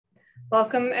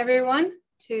Welcome everyone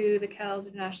to the CALS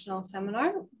International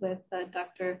Seminar with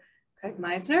Dr. Craig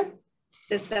Meisner.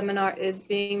 This seminar is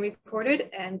being recorded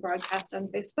and broadcast on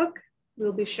Facebook.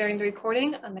 We'll be sharing the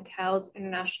recording on the CALS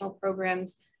International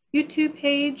Program's YouTube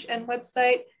page and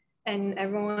website, and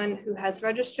everyone who has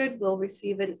registered will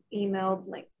receive an emailed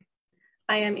link.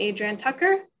 I am Adrienne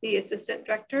Tucker, the Assistant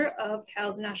Director of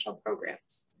CALS International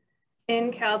Programs.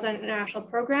 In CALS International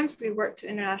Programs, we work to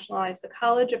internationalize the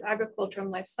College of Agriculture and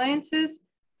Life Sciences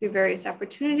through various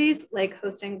opportunities like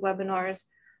hosting webinars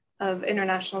of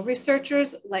international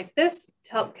researchers like this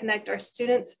to help connect our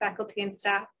students, faculty, and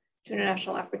staff to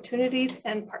international opportunities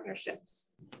and partnerships.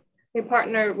 We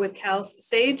partner with CALS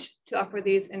SAIGE to offer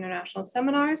these international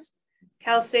seminars.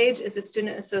 CALS SAIGE is a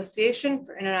student association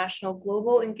for international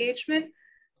global engagement,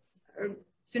 or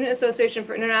student association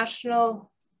for international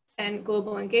and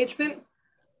global engagement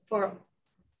for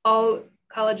all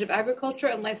College of Agriculture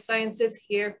and Life Sciences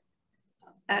here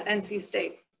at NC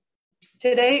State.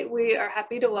 Today, we are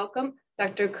happy to welcome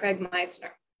Dr. Craig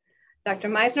Meisner. Dr.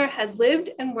 Meisner has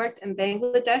lived and worked in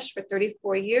Bangladesh for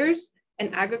 34 years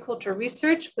in agriculture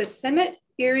research with CIMMYT,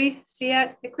 IRRI,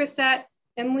 CIAT, ICRISAT,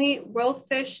 IMLI, World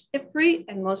Fish, IFPRI,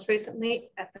 and most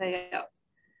recently, FAO.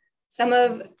 Some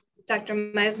of Dr.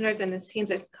 Meisner's and his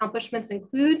team's accomplishments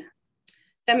include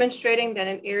demonstrating that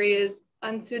in areas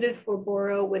unsuited for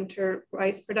Boro winter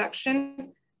rice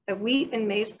production, that wheat and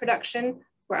maize production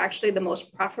were actually the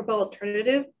most profitable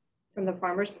alternative from the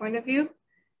farmer's point of view,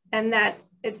 and that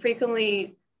it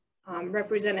frequently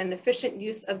represent an efficient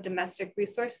use of domestic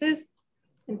resources.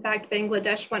 In fact,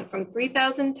 Bangladesh went from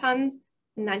 3,000 tons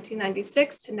in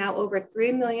 1996 to now over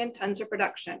 3 million tons of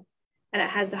production, and it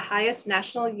has the highest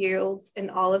national yields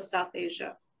in all of South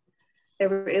Asia. They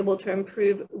were able to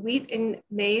improve wheat and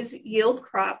maize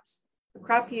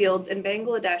crop yields in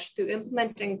Bangladesh through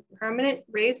implementing permanent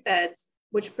raised beds,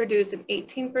 which produced an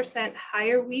 18%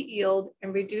 higher wheat yield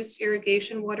and reduced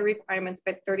irrigation water requirements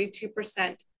by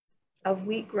 32% of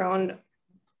wheat grown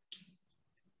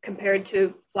compared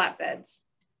to flat beds.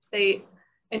 They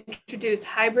introduced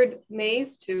hybrid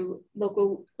maize to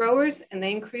local growers and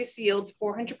they increased yields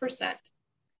 400%.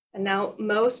 And now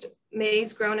most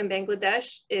maize grown in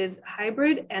Bangladesh is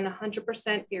hybrid and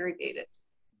 100% irrigated.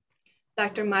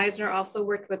 Dr. Meisner also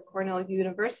worked with Cornell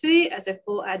University as a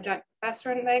full adjunct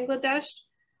professor in Bangladesh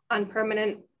on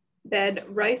permanent bed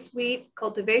rice wheat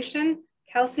cultivation,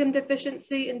 calcium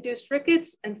deficiency induced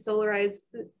rickets, and soil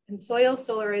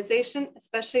solarization,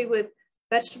 especially with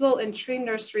vegetable and tree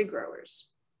nursery growers.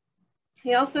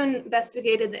 He also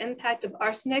investigated the impact of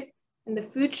arsenic in the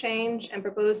food chain and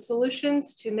proposed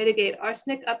solutions to mitigate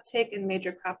arsenic uptake in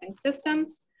major cropping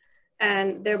systems,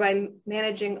 and thereby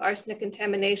managing arsenic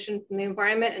contamination from the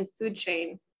environment and food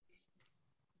chain.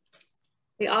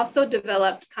 They also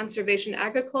developed conservation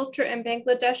agriculture in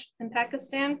Bangladesh and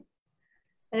Pakistan.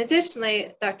 And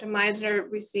additionally, Dr.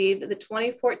 Meisner received the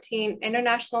 2014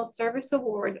 International Service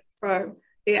Award for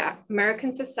the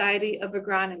American Society of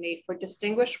Agronomy for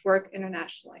distinguished work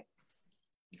internationally.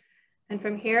 And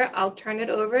from here, I'll turn it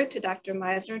over to Dr.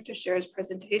 Meisner to share his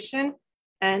presentation.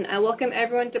 And I welcome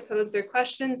everyone to pose their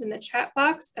questions in the chat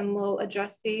box, and we'll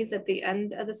address these at the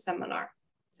end of the seminar.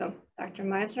 So Dr.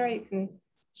 Meisner, you can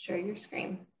share your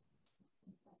screen.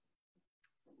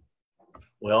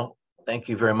 Well, thank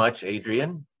you very much,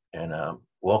 Adrienne, and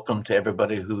welcome to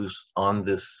everybody who's on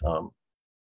this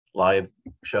live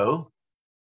show.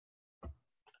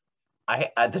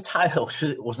 The title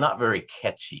was not very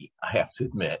catchy, I have to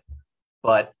admit,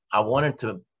 but I wanted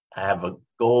to have a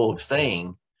goal of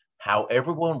saying how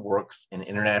everyone works in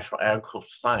international agricultural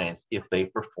science if they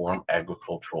perform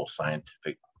agricultural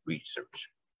scientific research,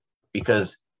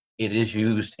 because it is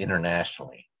used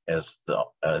internationally, as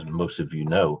most of you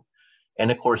know. And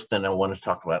of course, then I want to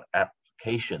talk about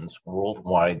applications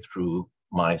worldwide through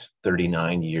my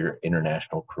 39-year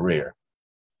international career.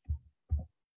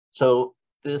 So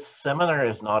this seminar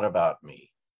is not about me.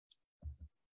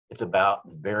 It's about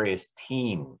various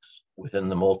teams within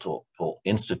the multiple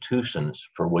institutions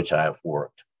for which I have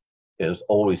worked. It was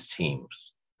always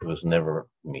teams. It was never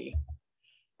me.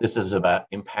 This is about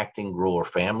impacting grower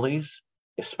families,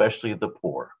 especially the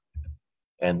poor.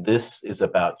 And this is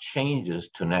about changes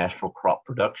to national crop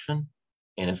production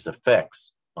and its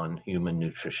effects on human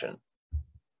nutrition.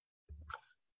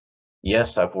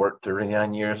 Yes, I've worked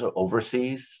 39 years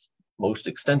overseas, most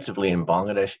extensively in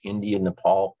Bangladesh, India,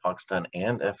 Nepal, Pakistan,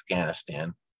 and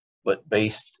Afghanistan, but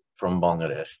based from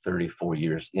Bangladesh, 34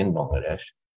 years in Bangladesh.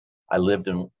 I lived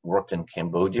and worked in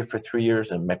Cambodia for 3 years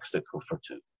and Mexico for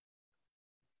 2.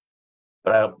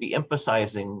 But I'll be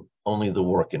emphasizing only the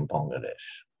work in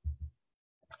Bangladesh.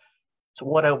 So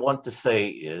what I want to say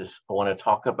is I want to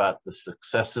talk about the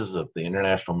successes of the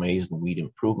International Maize and Wheat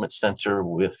Improvement Center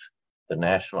with the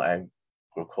National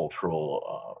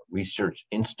Agricultural Research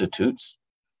Institutes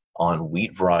on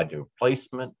wheat variety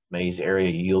replacement, maize area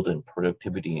yield and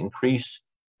productivity increase,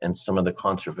 and some of the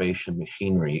conservation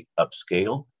machinery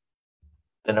upscale.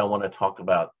 Then I want to talk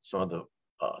about some of the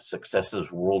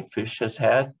successes World Fish has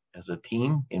had as a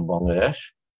team in Bangladesh.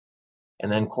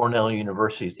 And then Cornell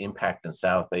University's impact in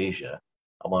South Asia.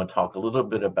 I want to talk a little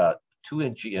bit about two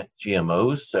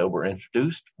GMOs that were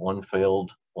introduced. One failed,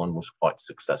 one was quite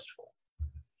successful.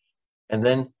 And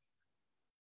then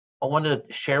I want to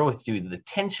share with you the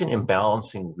tension in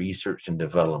balancing research and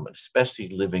development, especially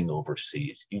living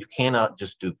overseas. You cannot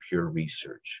just do pure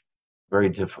research. Very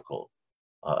difficult.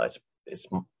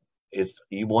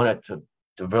 You want it to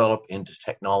develop into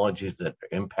technologies that are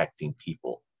impacting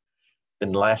people.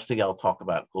 Then lastly, I'll talk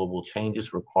about global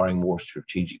changes requiring more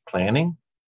strategic planning.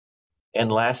 And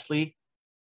lastly,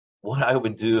 what I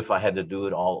would do if I had to do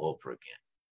it all over again.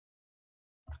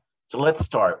 So let's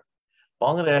start.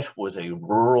 Bangladesh was a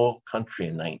rural country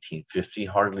in 1950,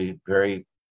 hardly very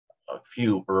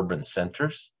few urban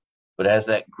centers. But as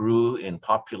that grew in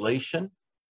population,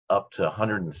 up to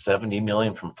 170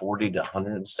 million from 40 to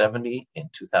 170 in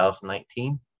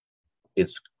 2019,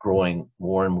 it's growing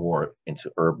more and more into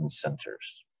urban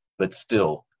centers, but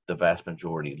still the vast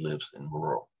majority lives in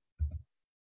rural.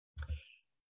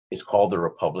 It's called the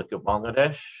Republic of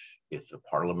Bangladesh. It's a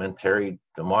parliamentary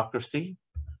democracy.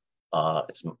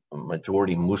 It's a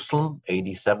majority Muslim,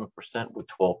 87%, with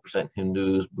 12%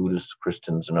 Hindus, Buddhists,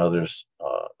 Christians, and others,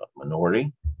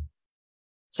 minority.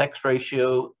 Sex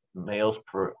ratio, males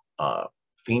per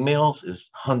females is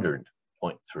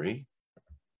 100.3.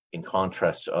 in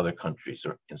contrast to other countries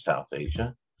in South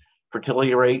Asia.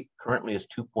 Fertility rate currently is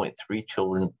 2.3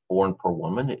 children born per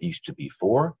woman. It used to be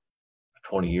 4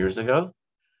 20 years ago.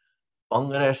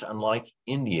 Bangladesh, unlike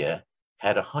India,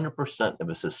 had 100% of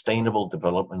its sustainable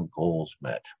development goals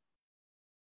met.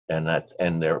 And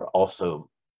they're also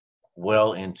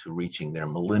well into reaching their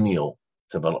millennial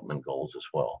development goals as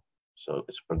well. So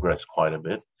it's progressed quite a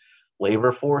bit.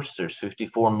 Labor force, there's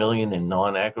 54 million in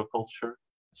non-agriculture.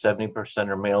 70%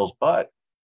 are males, but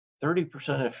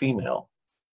 30% are female.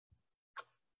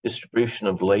 Distribution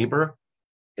of labor,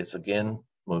 it's again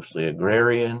mostly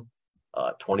agrarian,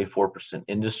 24%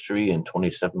 industry, and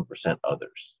 27%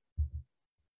 others.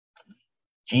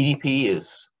 GDP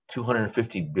is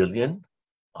 250 billion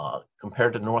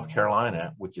compared to North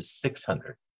Carolina, which is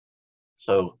 600.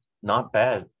 So not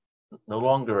bad, no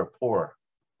longer a poor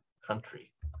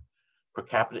country. Per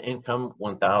capita income,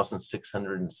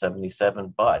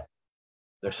 1,677, but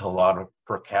there's a lot of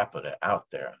per capita out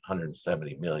there,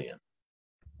 170 million.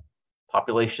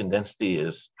 Population density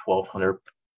is 1,200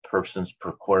 persons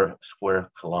per square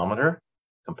kilometer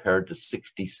compared to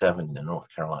 67 in North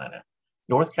Carolina.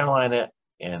 North Carolina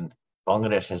and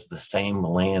Bangladesh has the same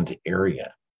land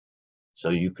area.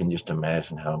 So you can just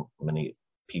imagine how many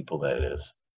people that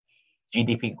is.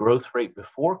 GDP growth rate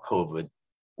before COVID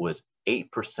was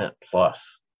 8%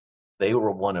 plus. They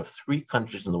were one of 3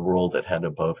 countries in the world that had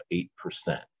above 8%,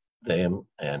 them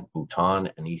and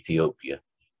Bhutan and Ethiopia.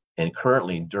 And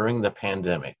currently, during the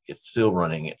pandemic, it's still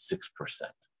running at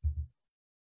 6%.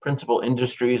 Principal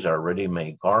industries are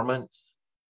ready-made garments,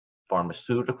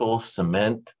 pharmaceuticals,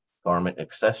 cement, garment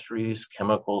accessories,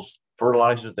 chemicals,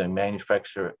 fertilizers. They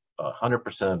manufacture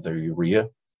 100% of their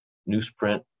urea,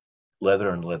 newsprint,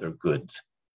 leather, and leather goods.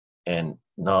 And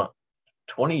not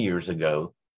 20 years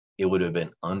ago, it would have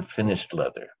been unfinished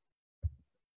leather.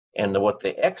 And what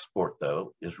they export,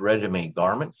 though, is ready-made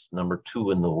garments, number 2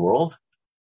 in the world,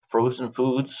 frozen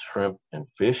foods, shrimp, and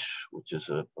fish, which is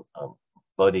a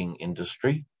budding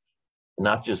industry.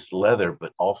 Not just leather,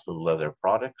 but also leather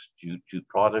products, jute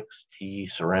products, tea,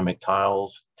 ceramic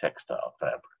tiles, textile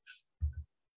fabrics.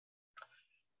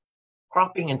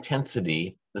 Cropping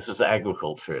intensity, this is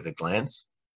agriculture at a glance,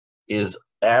 is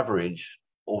average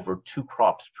over 2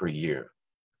 crops per year.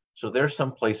 So there's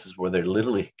some places where they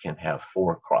literally can have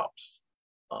 4 crops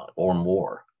or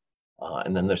more.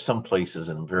 And then there's some places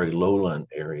in very lowland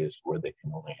areas where they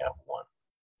can only have 1.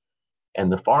 And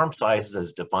the farm sizes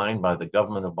as defined by the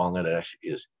government of Bangladesh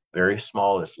is very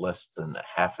small, it's less than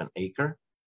 ½ an acre,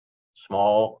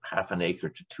 small ½ an acre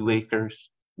to 2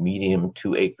 acres, medium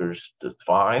 2 acres to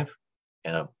 5,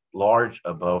 and a large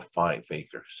above 5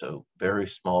 acres, so very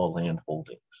small land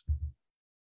holdings.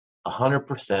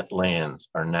 100% lands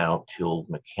are now tilled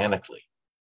mechanically,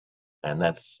 and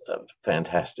that's a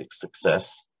fantastic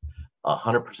success.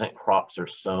 100% crops are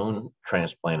sown,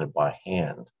 transplanted by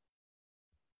hand.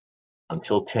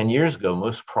 Until 10 years ago,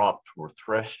 most crops were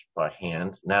threshed by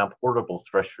hand. Now portable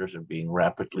threshers are being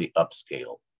rapidly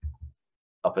upscaled.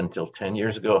 Up until 10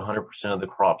 years ago, 100% of the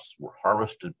crops were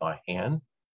harvested by hand,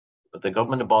 but the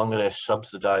government of Bangladesh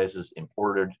subsidizes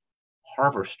imported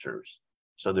harvesters,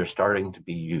 so they're starting to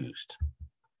be used.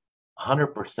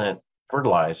 100%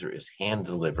 fertilizer is hand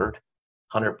delivered,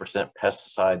 100%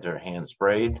 pesticides are hand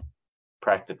sprayed.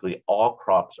 Practically all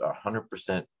crops are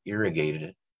 100%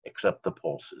 irrigated except the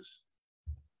pulses.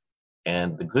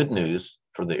 And the good news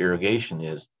for the irrigation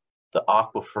is the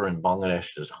aquifer in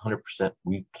Bangladesh is 100%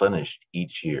 replenished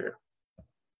each year.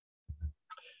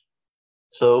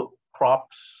 So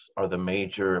crops are the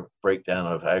major breakdown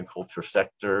of agriculture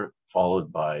sector,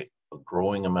 followed by a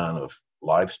growing amount of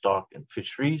livestock and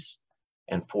fisheries,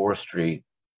 and forestry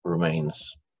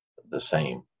remains the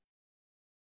same.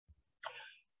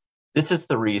 This is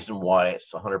the reason why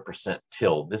it's 100%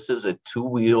 tilled. This is a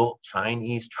two-wheel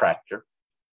Chinese tractor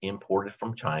imported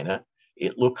from China.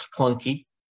 It looks clunky,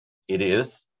 it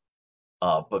is,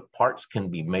 but parts can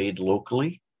be made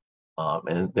locally.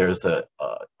 And there's a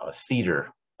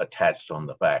seeder attached on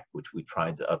the back, which we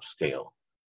tried to upscale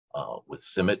with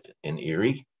CIMMYT in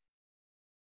Erie.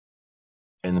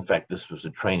 And in fact, this was a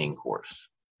training course.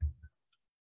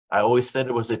 I always said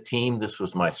it was a team. This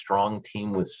was my strong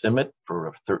team with CIMMYT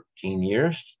for 13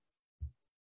 years.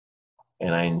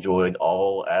 And I enjoyed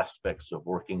all aspects of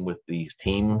working with these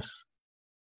teams.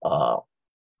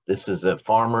 This is a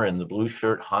farmer in the blue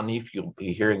shirt, Hanif. You'll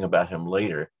be hearing about him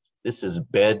later. This is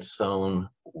bed sown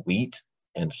wheat,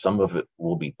 and some of it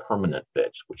will be permanent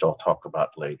beds, which I'll talk about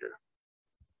later.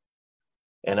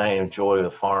 And I enjoy the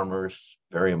farmers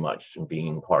very much and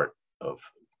being part of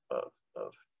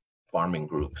farming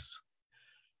groups.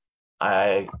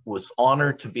 I was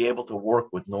honored to be able to work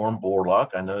with Norm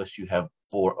Borlaug. I noticed you have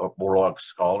Borlaug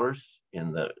scholars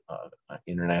in the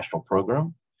international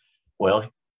program. Well,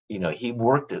 you know, he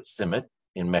worked at CIMMYT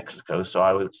in Mexico, so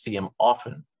I would see him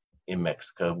often in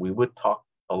Mexico. We would talk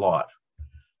a lot.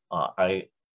 I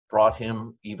brought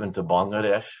him even to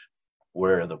Bangladesh,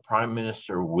 where the prime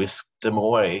minister whisked him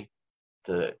away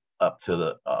up to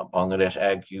the Bangladesh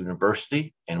Ag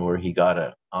University, and where he got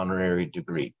an honorary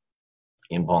degree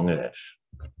in Bangladesh.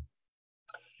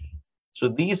 So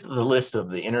these are the list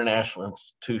of the international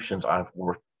institutions I've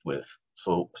worked with.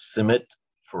 So CIMMYT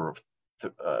for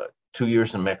 2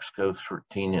 years in Mexico,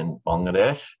 13 in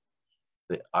Bangladesh.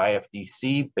 The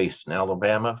IFDC based in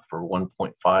Alabama for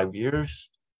 1.5 years.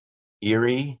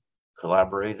 Erie,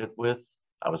 collaborated with.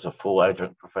 I was a full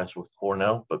adjunct professor with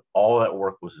Cornell, but all that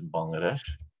work was in Bangladesh.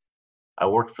 I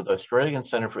worked for the Australian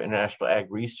Center for International Ag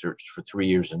Research for 3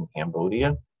 years in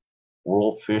Cambodia,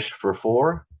 World Fish for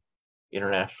 4,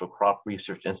 International Crop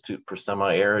Research Institute for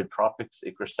Semi-Arid Tropics,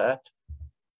 ICRISAT,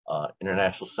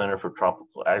 International Center for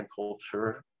Tropical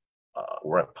Agriculture,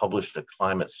 where I published a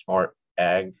Climate Smart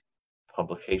Ag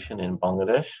publication in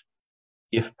Bangladesh,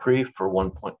 IFPRI for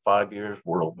 1.5 years,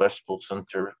 World Vegetable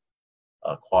Center,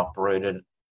 cooperated,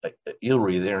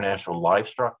 ILRI, the International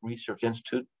Livestock Research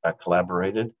Institute, I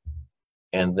collaborated,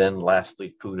 and then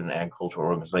lastly, Food and Agriculture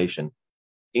Organization.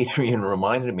 Adrian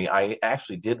reminded me, I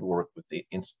actually did work with the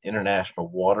International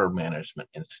Water Management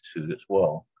Institute as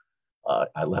well.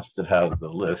 I left it out of the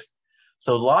list.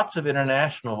 So lots of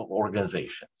international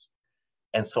organizations.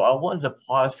 And so I wanted to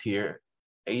pause here.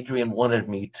 Adrian wanted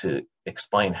me to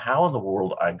explain how in the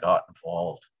world I got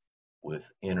involved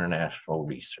with international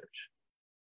research.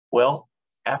 Well,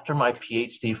 after my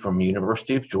PhD from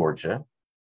University of Georgia,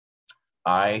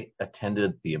 I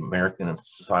attended the American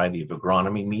Society of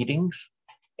Agronomy meetings.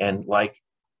 And like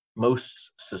most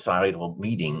societal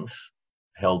meetings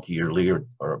held yearly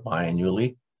or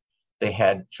biannually, they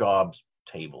had jobs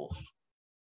tables.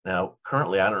 Now,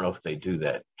 currently, I don't know if they do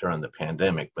that during the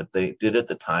pandemic, but they did at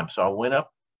the time. So I went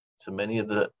up to many of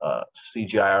the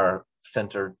CGIAR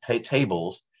center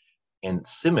tables, and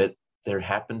CIMMYT, there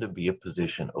happened to be a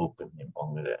position open in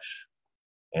Bangladesh.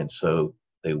 And so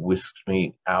they whisked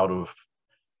me out of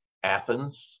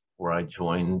Athens, where I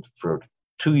joined for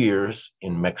 2 years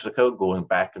in Mexico, going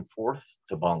back and forth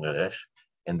to Bangladesh,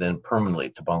 and then permanently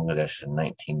to Bangladesh in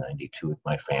 1992 with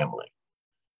my family.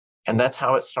 And that's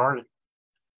how it started.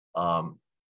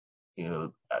 You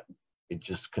know, it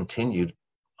just continued.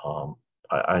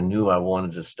 I knew I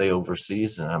wanted to stay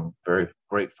overseas, and I'm very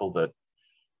grateful that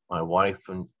my wife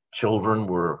and children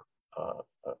were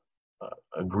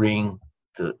agreeing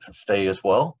to stay as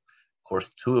well. Of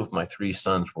course, 2 of my 3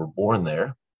 sons were born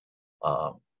there,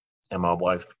 and my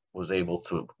wife was able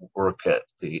to work at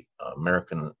the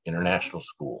American International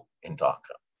School in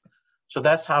Dhaka. So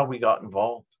that's how we got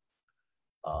involved.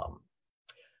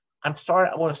 I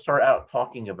want to start out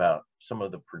talking about some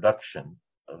of the production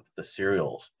of the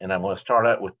cereals, and I want to start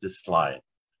out with this slide.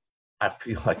 I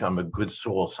feel like I'm a good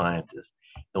soil scientist,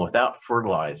 and without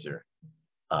fertilizer,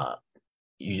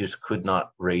 you just could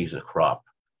not raise a crop.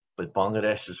 But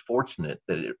Bangladesh is fortunate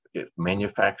that it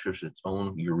manufactures its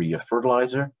own urea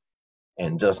fertilizer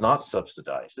and does not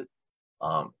subsidize it,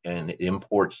 and it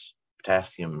imports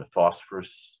potassium and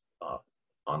phosphorus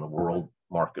on the world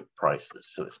market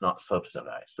prices, so it's not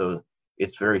subsidized. So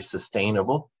it's very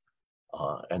sustainable,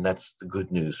 and that's the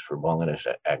good news for Bangladesh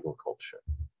agriculture.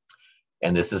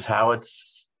 And this is how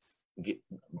it's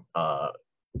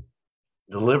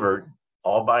delivered,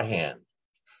 all by hand.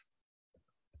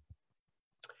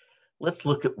 Let's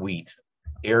look at wheat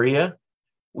area.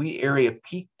 Wheat area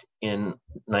peaked in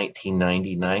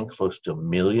 1999, close to 1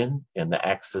 million, and the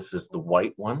axis is the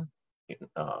white one,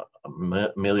 1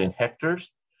 million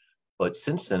hectares. But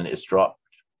since then, it's dropped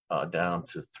down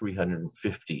to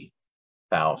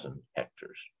 350,000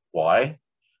 hectares. Why?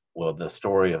 Well, the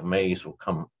story of maize will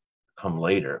come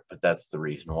later, but that's the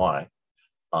reason why.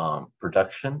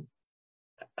 Production,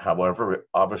 however,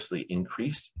 obviously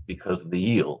increased because of the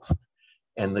yield.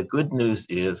 And the good news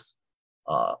is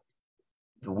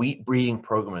the wheat breeding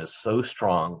program is so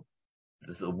strong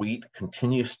that the wheat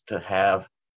continues to have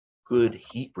good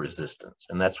heat resistance,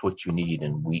 and that's what you need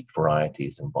in wheat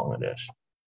varieties in Bangladesh.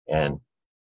 And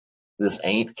this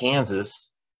ain't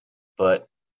Kansas, but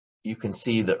you can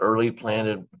see the early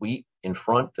planted wheat in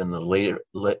front and the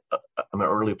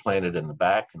early planted in the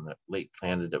back and the late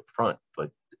planted up front,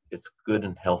 but it's good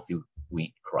and healthy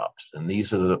wheat crops. And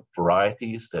these are the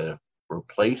varieties that have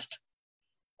replaced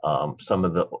some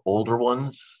of the older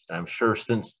ones. I'm sure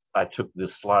since I took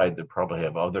this slide, they probably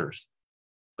have others.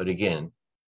 But again,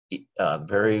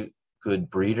 very good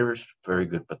breeders, very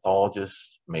good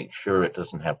pathologists, make sure it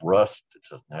doesn't have rust, it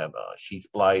doesn't have sheath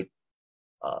blight,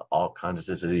 all kinds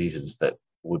of diseases that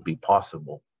would be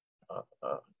possible.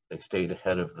 They stayed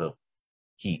ahead of the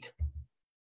heat.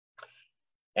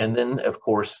 And then, of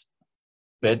course,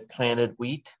 bed planted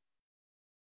wheat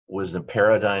was a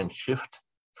paradigm shift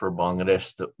for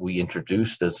Bangladesh that we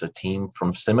introduced as a team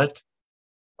from CIMMYT.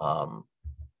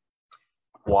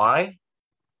 Why?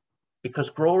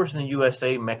 Because growers in the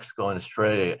USA, Mexico, and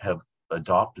Australia have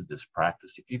adopted this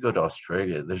practice. If you go to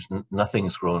Australia, there's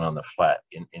nothing's grown on the flat.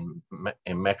 In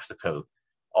Mexico,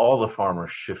 all the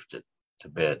farmers shifted to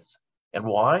beds. And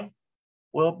why?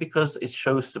 Well, because it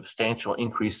shows substantial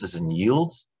increases in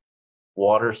yields,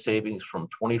 water savings from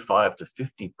 25 to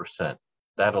 50%.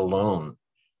 That alone,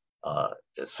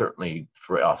 certainly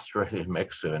for Australia and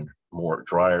Mexico and more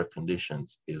drier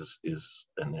conditions, is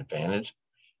an advantage.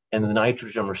 And the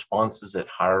nitrogen responses at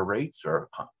higher rates are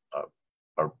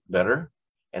better,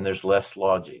 and there's less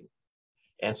lodging.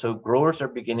 And so growers are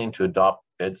beginning to adopt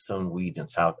bed-sown wheat in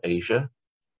South Asia.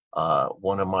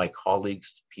 One of my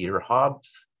colleagues, Peter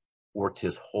Hobbs, worked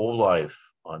his whole life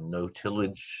on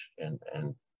no-tillage and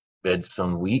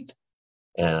bed-sown wheat.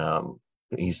 And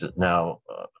he's now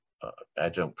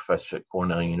adjunct professor at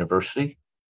Cornell University.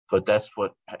 But that's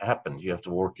what happens. You have to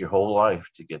work your whole life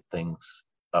to get things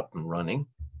up and running.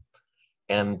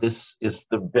 And this is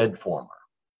the bed former.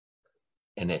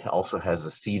 And it also has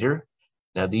a seeder.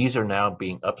 Now, these are now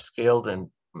being upscaled and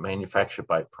manufactured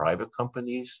by private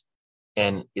companies.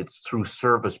 And it's through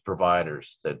service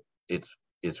providers that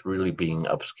it's really being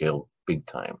upscaled big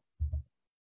time.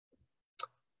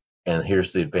 And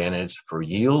here's the advantage for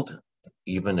yield.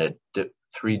 Even at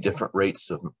 3 different rates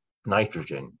of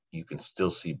nitrogen, you can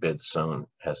still see bed sown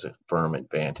has a firm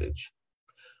advantage.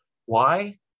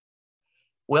 Why?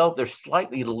 Well, there's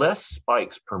slightly less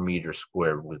spikes per meter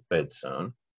squared with bed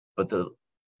sown, but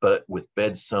with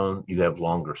bed sown, you have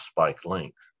longer spike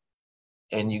length.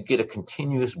 And you get a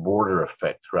continuous border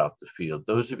effect throughout the field.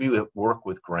 Those of you that work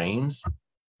with grains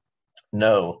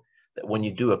know that when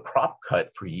you do a crop cut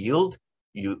for yield,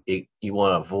 you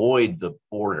want to avoid the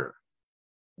border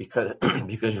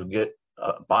because you'll get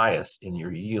bias in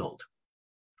your yield.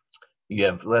 You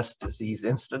have less disease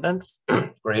incidence,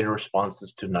 greater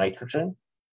responses to nitrogen,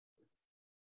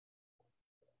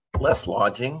 less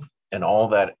lodging, and all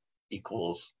that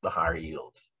equals the higher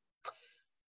yields.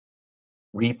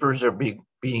 Reapers are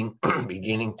beginning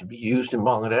to be used in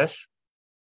Bangladesh.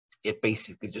 It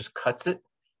basically just cuts it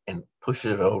and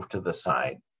pushes it over to the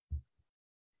side.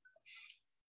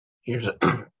 Here's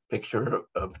a picture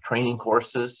of training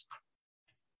courses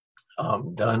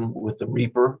done with the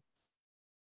reaper,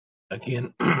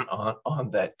 again,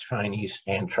 on that Chinese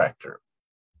hand tractor.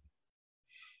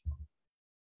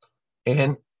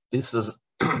 And this is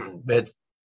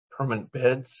permanent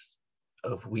beds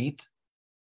of wheat.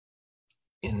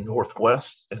 in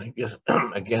Northwest. And I guess,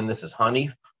 again, this is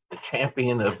honey, the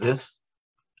champion of this.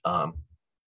 And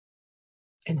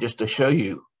just to show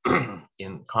you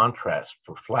in contrast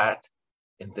for flat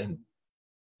and then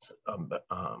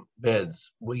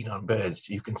beds, wheat on beds,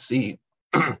 you can see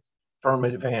firm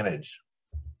advantage.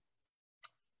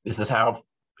 This is how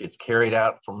it's carried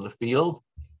out from the field.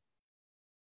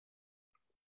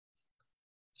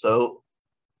 So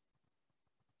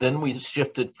then we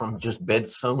shifted from just bed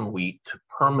sown wheat to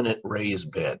permanent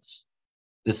raised beds.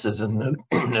 This is a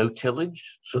no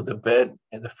tillage, so the bed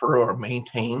and the furrow are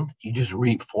maintained. You just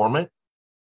reform it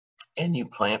and you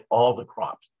plant all the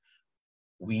crops.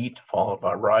 Wheat followed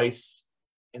by rice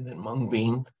and then mung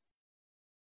bean.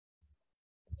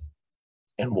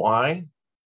 And why?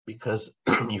 Because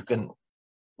you can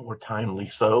more timely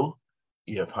sow,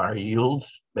 you have higher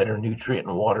yields, better nutrient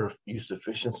and water use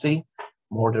efficiency,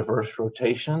 more diverse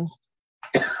rotations.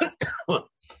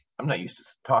 I'm not used to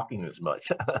talking as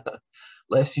much.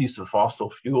 Less use of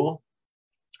fossil fuel,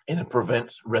 and it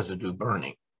prevents residue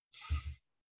burning.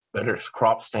 Better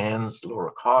crop stands,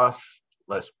 lower costs,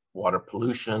 less water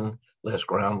pollution, less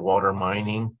groundwater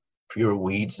mining, fewer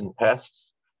weeds and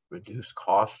pests, reduced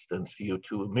costs and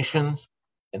CO2 emissions,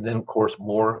 and then, of course,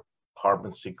 more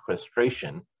carbon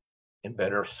sequestration and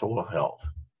better soil health.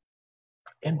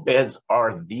 And beds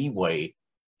are the way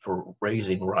for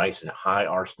raising rice in high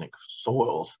arsenic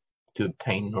soils to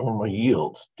obtain normal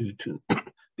yields due to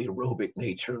the aerobic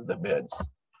nature of the beds.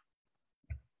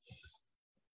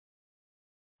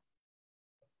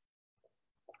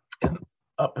 And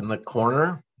up in the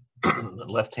corner, the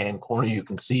left-hand corner, you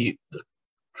can see the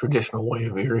traditional way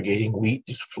of irrigating wheat,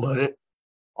 just flood it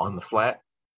on the flat.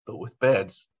 But with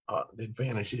beds, the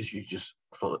advantage is you just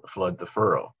flood the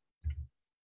furrow.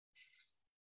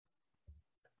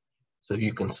 So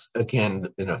you can, again,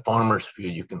 in a farmer's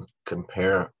field, you can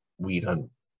compare wheat on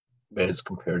beds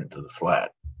compared to the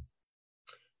flat.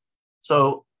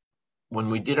 So when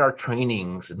we did our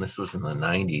trainings, and this was in the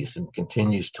 90s and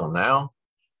continues till now,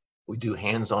 we do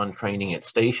hands-on training at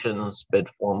stations. Bed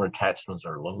former attachments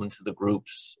are loaned to the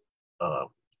groups.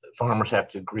 Farmers have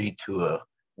to agree to a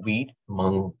wheat,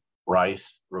 mung,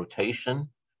 rice rotation,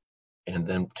 and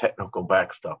then technical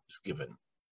backstop is given.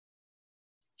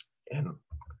 And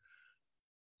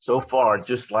so far,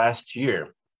 just last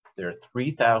year, there are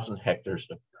 3,000 hectares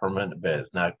of permanent beds.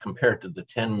 Now, compared to the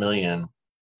 10 million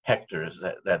hectares,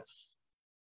 that's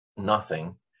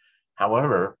nothing.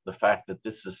 However, the fact that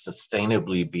this is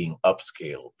sustainably being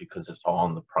upscaled because it's all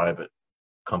in the private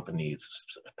companies,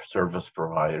 service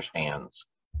providers' hands.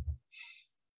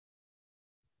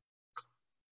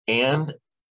 And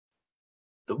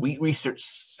the Wheat Research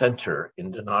Center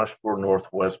in Dinajpur,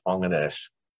 Northwest Bangladesh,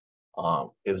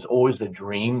 it was always a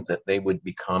dream that they would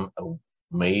become a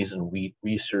maize and wheat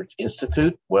research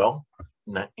institute. Well,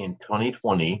 in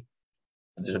 2020,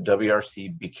 the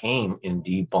WRC became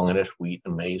indeed Bangladesh Wheat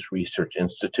and Maize Research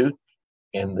Institute,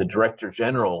 and the Director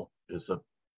General is a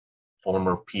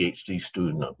former PhD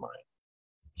student of mine.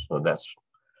 So that's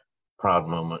a proud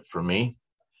moment for me.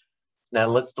 Now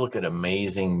let's look at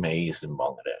amazing maize in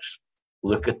Bangladesh.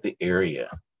 Look at the area.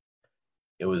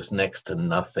 It was next to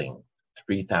nothing,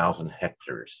 3,000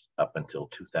 hectares up until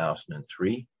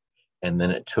 2003, and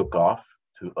then it took off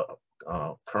to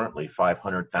currently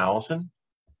 500,000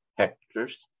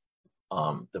 hectares.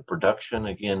 The production,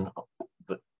 again,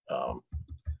 the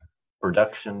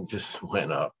production just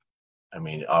went up. I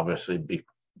mean, obviously,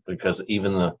 because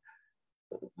even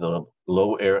the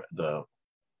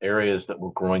areas that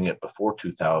were growing it before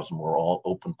 2000 were all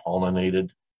open pollinated,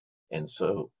 and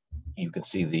so you can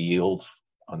see the yields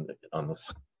on the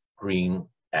green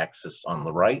axis on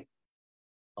the right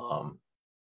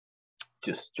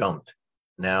just jumped.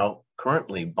 Now,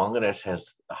 currently, Bangladesh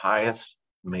has the highest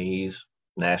maize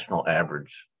national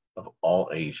average of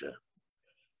all Asia.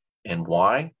 And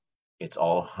why? It's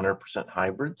all 100%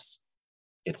 hybrids,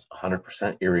 it's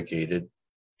 100% irrigated,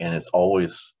 and it's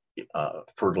always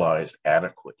fertilized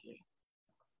adequately.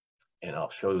 And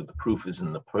I'll show you the proof is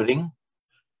in the pudding.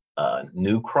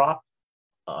 New crop,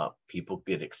 people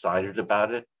get excited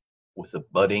about it. With the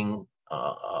budding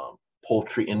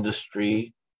poultry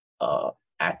industry,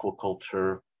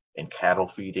 aquaculture, and cattle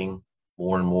feeding,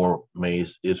 more and more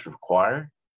maize is required.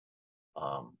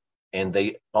 And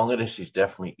Bangladeshis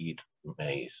definitely eat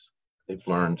maize. They've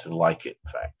learned to like it,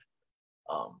 in fact.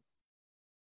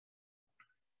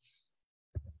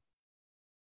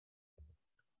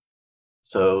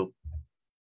 So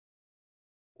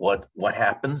what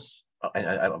happens?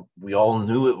 We all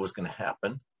knew it was going to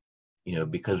happen,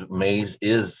 because maize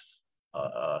is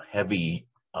a heavy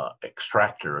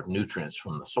extractor of nutrients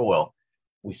from the soil.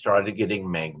 we started getting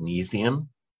magnesium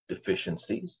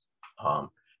deficiencies.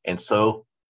 And so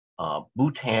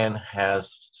Bhutan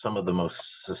has some of the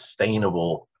most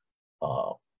sustainable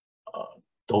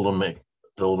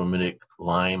dolomitic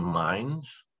lime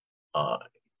mines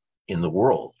in the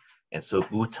world. And so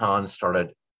Bhutan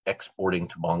started exporting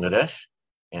to Bangladesh,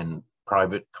 and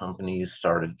private companies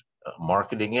started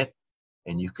marketing it.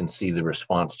 And you can see the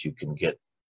response you can get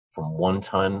from 1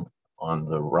 ton on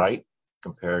the right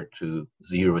compared to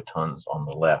 0 tons on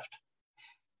the left.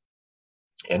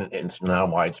 And it's now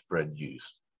widespread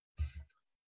use.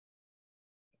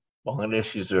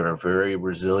 Bangladeshis are very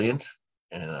resilient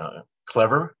and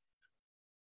clever.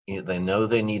 They know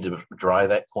they need to dry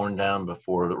that corn down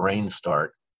before the rains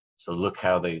start. So look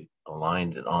how they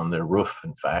aligned it on their roof,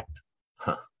 in fact.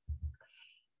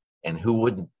 And who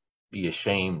wouldn't be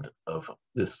ashamed of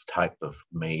this type of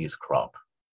maize crop?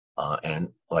 And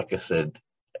like I said,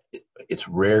 it's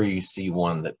rare you see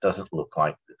one that doesn't look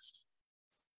like this.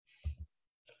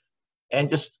 And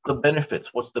just the benefits.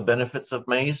 What's the benefits of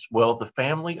maize? Well, the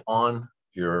family on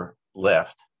your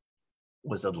left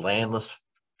was a landless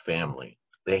family.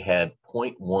 They had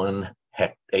 0.1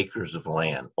 acres of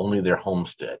land, only their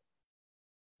homestead.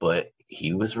 But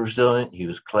he was resilient, he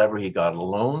was clever, he got a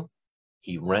loan,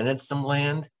 he rented some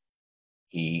land,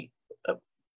 he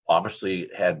obviously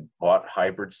had bought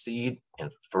hybrid seed and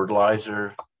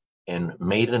fertilizer and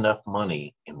made enough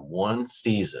money in 1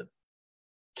 season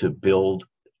to build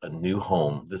a new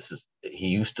home. He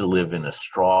used to live in a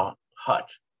straw hut,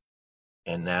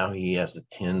 and now he has a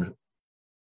tin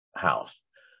house.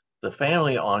 The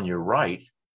family on your right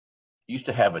used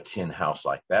to have a tin house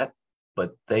like that,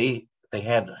 but they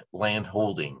had land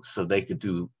holdings, so they could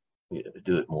do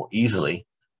it more easily.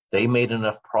 They made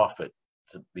enough profit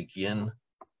to begin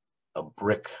a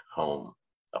brick home,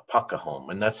 a pucka home,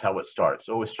 and that's how it starts.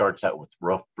 It always starts out with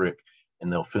rough brick,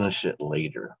 and they'll finish it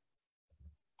later.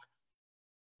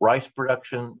 Rice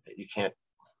production, you can't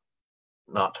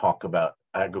not talk about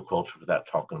agriculture without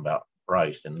talking about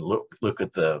rice. And look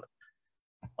at the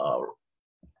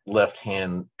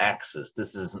left-hand axis.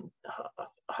 This isn't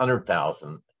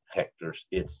 100,000 hectares,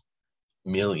 it's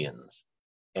millions.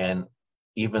 And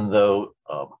even though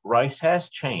rice has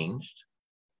changed,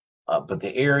 but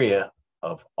the area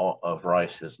of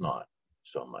rice has not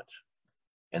so much.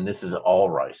 And this is all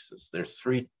rices. There's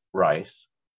 3 rice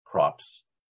crops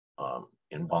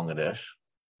in Bangladesh.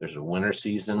 There's a winter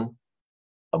season,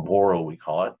 a boro we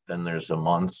call it. Then there's a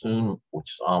monsoon,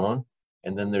 which is almond.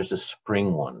 And then there's a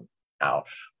spring one,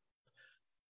 ouch.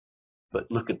 But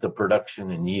look at the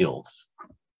production and yields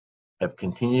have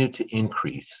continued to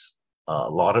increase. A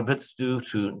lot of it's due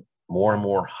to more and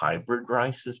more hybrid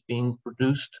rices being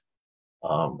produced.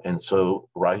 And so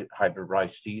hybrid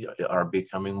rice seed are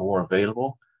becoming more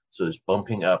available. So it's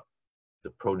bumping up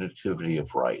the productivity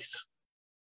of rice.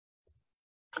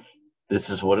 This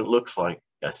is what it looks like,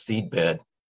 a seed bed,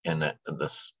 and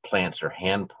the plants are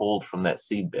hand pulled from that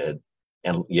seed bed.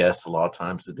 And yes, a lot of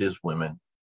times it is women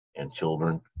and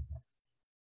children.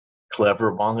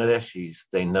 Clever Bangladeshis,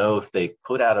 they know if they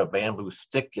put out a bamboo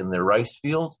stick in their rice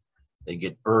field, they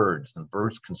get birds, and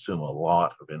birds consume a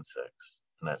lot of insects.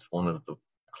 And that's one of the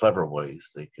clever ways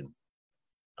they can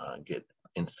get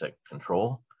insect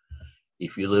control.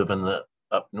 If you live in the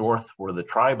up north where the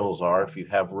tribals are, if you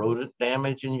have rodent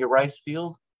damage in your rice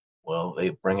field, well, they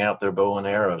bring out their bow and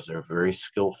arrows. They're very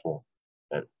skillful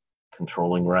at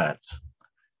controlling rats.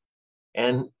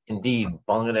 And indeed,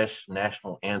 Bangladesh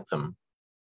national anthem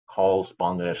calls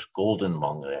Bangladesh golden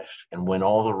Bangladesh. And when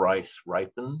all the rice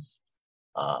ripens,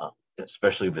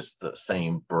 especially if it's the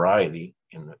same variety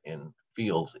in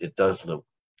fields, it does look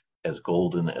as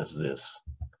golden as this.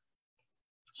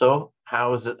 So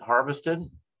how is it harvested?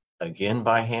 Again,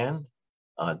 by hand.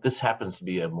 This happens to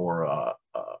be a more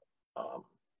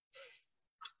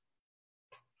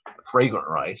fragrant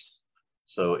rice.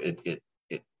 So it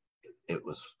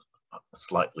was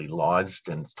slightly lodged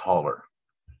and taller.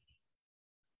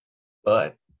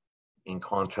 But in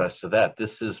contrast to that,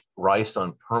 this is rice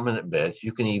on permanent beds.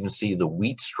 You can even see the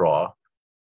wheat straw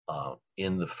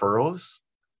in the furrows.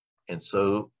 And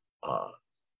so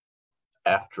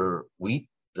after wheat,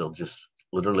 they'll just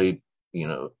literally,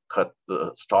 cut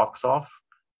the stalks off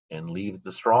and leave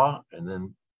the straw, and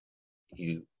then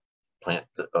you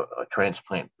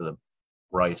transplant the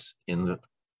rice in the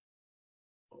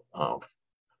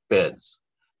beds.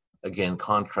 Again,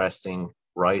 contrasting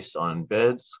rice on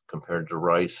beds compared to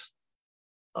rice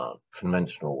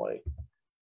conventional way.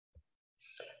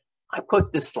 I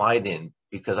put this slide in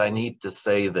because I need to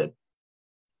say that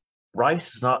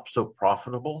rice is not so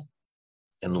profitable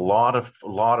and a lot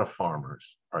of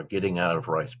farmers are getting out of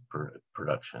rice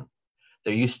production.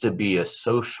 There used to be a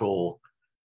social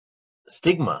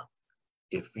stigma.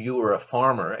 If you were a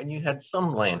farmer and you had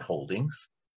some land holdings,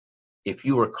 if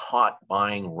you were caught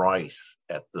buying rice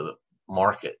at the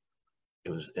market,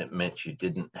 it meant you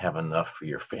didn't have enough for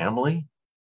your family.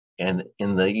 And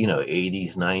in the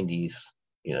 80s, 90s,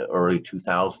 early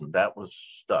 2000s, that was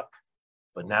stuck.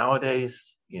 But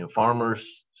nowadays,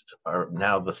 farmers are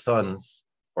now the sons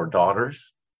or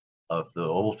daughters of the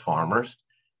old farmers,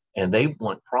 and they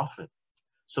want profit.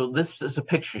 So this is a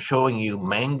picture showing you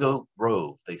Mango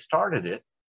Grove. They started it.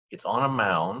 It's on a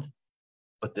mound,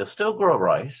 but they'll still grow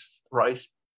rice. Rice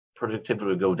productivity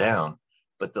will go down,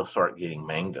 but they'll start getting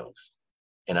mangoes.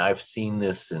 And I've seen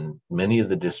this in many of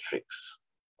the districts,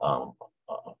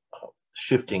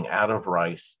 shifting out of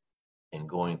rice and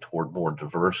going toward more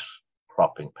diverse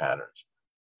cropping patterns.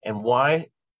 And why?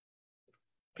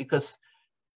 Because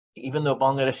even though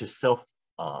Bangladesh is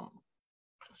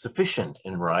self-sufficient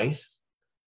in rice,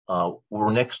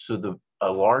 we're next to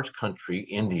a large country,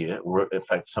 India. In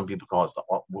fact, some people call us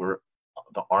we're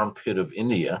the armpit of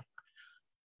India.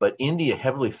 But India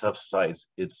heavily subsidizes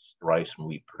its rice and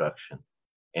wheat production.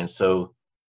 And so,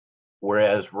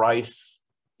 whereas rice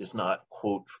is not,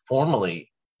 quote,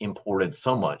 formally imported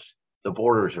so much, the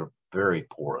borders are very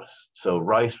porous. So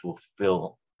rice will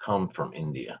come from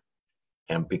India.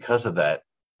 And because of that,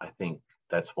 I think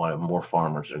that's why more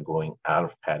farmers are going out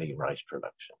of paddy rice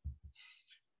production.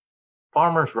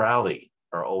 Farmers rally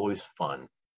are always fun.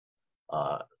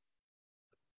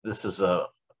 This is a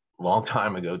long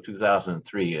time ago,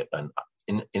 2003, an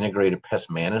integrated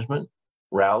pest management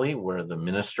rally where the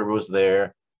minister was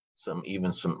there,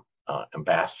 even some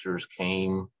ambassadors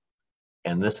came,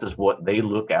 and this is what they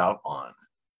look out on.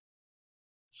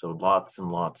 So lots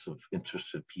and lots of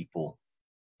interested people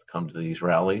come to these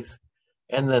rallies.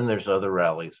 And then there's other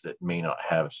rallies that may not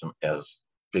have as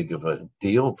big of a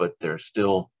deal, but they're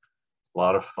still a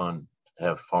lot of fun to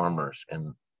have farmers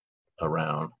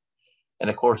around. And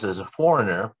of course, as a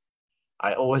foreigner,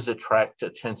 I always attract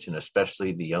attention,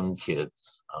 especially the young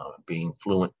kids. Being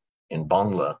fluent in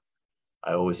Bangla,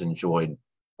 I always enjoyed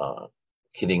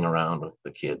kidding around with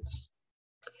the kids.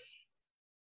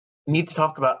 Need to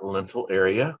talk about lentil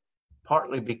area,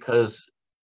 partly because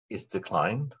it's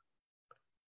declined.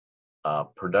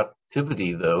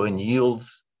 Productivity, though, and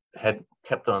yields had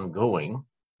kept on going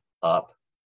up,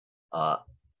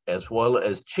 as well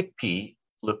as chickpea.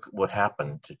 Look what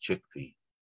happened to chickpea.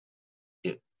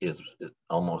 It is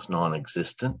almost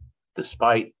non-existent,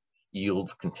 despite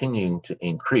yields continuing to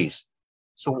increase.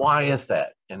 So why is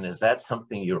that? And is that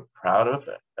something you're proud of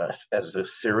as a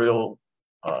cereal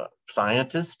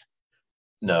scientist?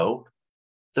 No.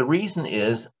 The reason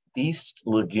is these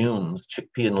legumes,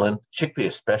 chickpea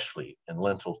especially, and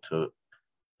lentil to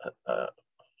a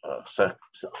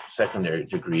secondary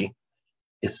degree,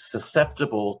 is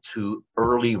susceptible to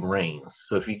early rains.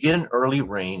 So if you get an early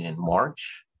rain in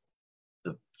March,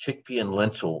 the chickpea and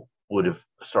lentil would have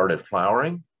started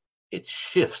flowering. It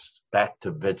shifts back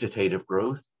to vegetative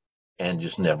growth and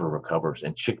just never recovers.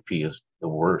 And chickpea is the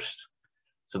worst.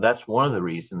 So that's one of the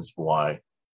reasons why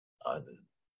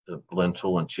the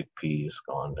lentil and chickpea has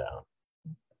gone down.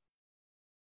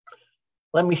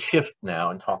 Let me shift now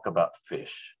and talk about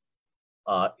fish.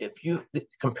 If you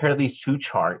compare these two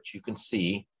charts, you can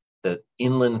see that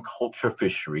inland culture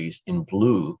fisheries in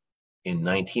blue in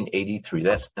 1983,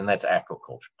 that's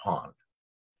aquaculture, pond.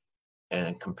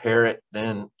 And compare it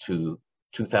then to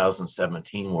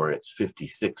 2017, where it's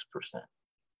 56%.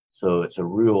 So it's a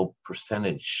real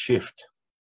percentage shift.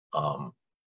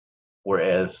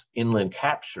 Whereas inland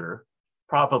capture,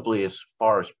 probably as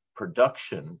far as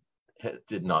production,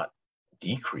 did not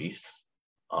decrease,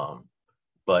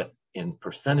 but in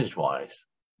percentage-wise,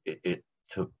 it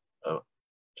took a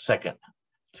second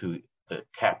to the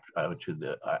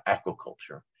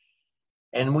aquaculture.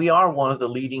 And we are one of the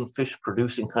leading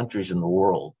fish-producing countries in the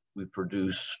world. We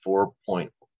produced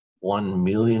 4.1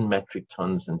 million metric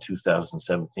tons in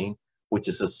 2017, which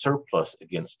is a surplus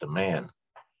against demand.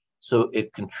 So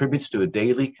it contributes to a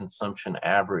daily consumption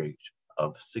average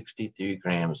of 63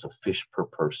 grams of fish per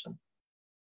person.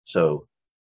 So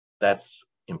that's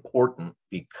important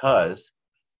because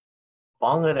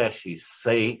Bangladeshis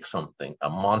say something, a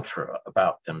mantra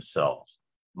about themselves,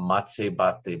 Mache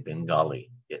Bate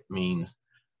Bengali. It means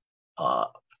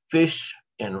fish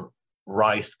and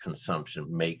rice consumption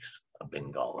makes a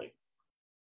Bengali.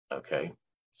 Okay,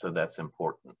 so that's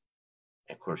important.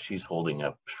 Of course, she's holding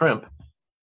up shrimp.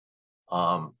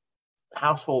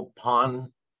 Household pond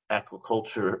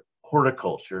aquaculture,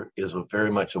 horticulture is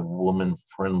very much a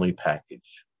woman-friendly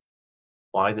package.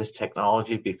 Why this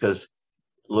technology? Because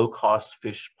low-cost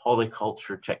fish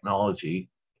polyculture technology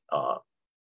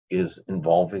is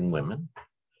involving women,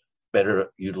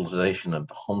 better utilization of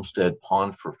the homestead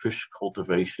pond for fish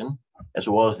cultivation, as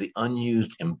well as the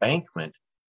unused embankment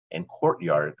and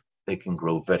courtyard, they can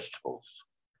grow vegetables.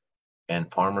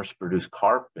 And farmers produce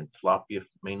carp and tilapia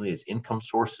mainly as income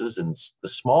sources, and the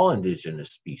small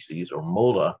indigenous species, or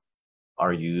mola,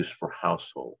 are used for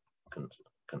household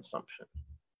consumption.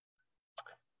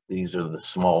 These are the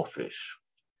small fish.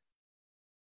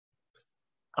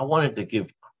 I wanted to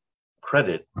give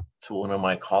credit to one of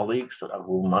my colleagues who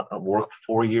I worked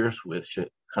 4 years with,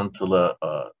 Shkuntala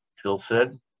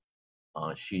Tilsed.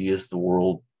 She is the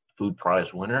World Food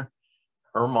Prize winner.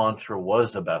 Her mantra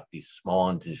was about these small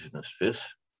indigenous fish.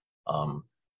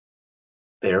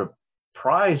 They're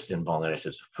prized in Bangladesh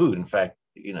as a food. In fact,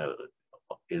 you know,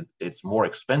 it's more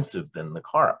expensive than the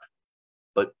carp.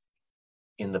 But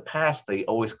in the past, they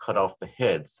always cut off the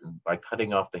heads. And by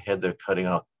cutting off the head, they're cutting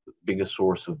off the biggest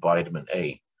source of vitamin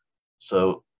A.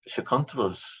 So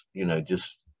Shakuntala's, you know,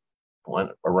 just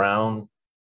went around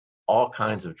all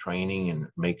kinds of training and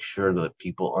make sure that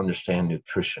people understand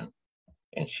nutrition.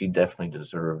 And she definitely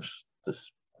deserves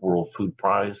this World Food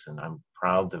Prize, and I'm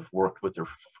proud to have worked with her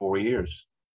for 4 years.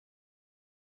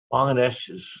 Bangladesh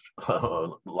is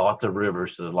lots of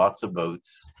rivers, so lots of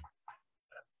boats.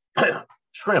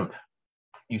 Shrimp,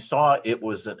 you saw it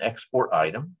was an export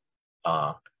item.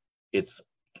 It's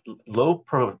low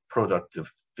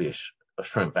productive fish, a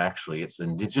shrimp actually. It's an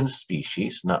indigenous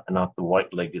species, not the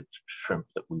white-legged shrimp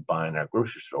that we buy in our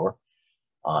grocery store.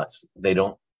 They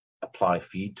don't apply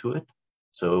feed to it.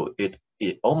 So it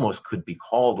almost could be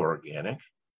called organic,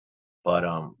 but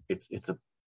it's a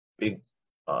big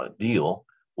deal.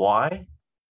 Why?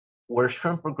 Where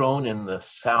shrimp are grown in the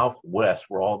southwest,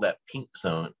 where all that pink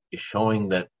zone is showing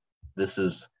that this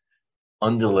is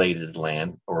undulated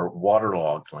land or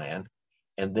waterlogged land.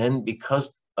 And then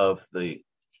because of the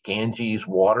Ganges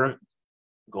water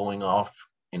going off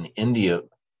in India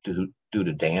due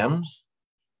to dams,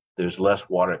 there's less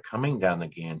water coming down the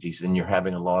Ganges, and you're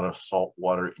having a lot of salt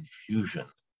water infusion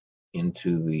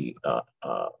into the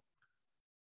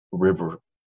river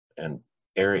and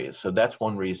areas. So that's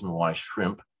one reason why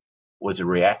shrimp was a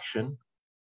reaction.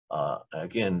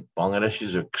 Again, Bangladesh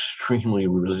is extremely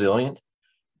resilient.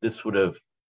 This would have,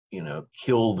 you know,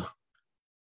 killed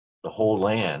the whole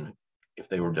land if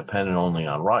they were dependent only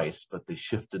on rice, but they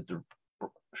shifted to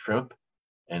shrimp,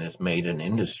 and it's made an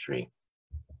industry.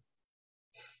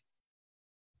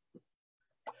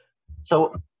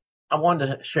 So I wanted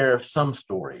to share some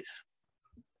stories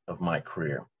of my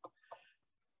career.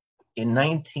 In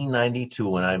 1992,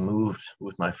 when I moved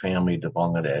with my family to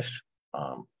Bangladesh,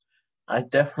 I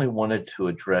definitely wanted to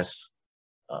address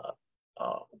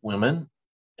women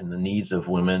and the needs of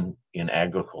women in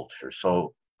agriculture.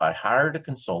 So I hired a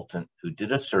consultant who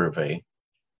did a survey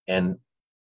and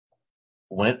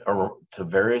went to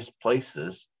various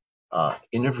places,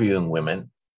 interviewing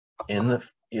women in the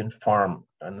farm,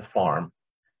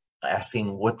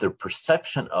 asking what their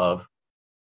perception of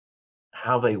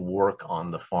how they work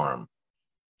on the farm.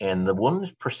 And the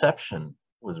woman's perception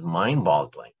was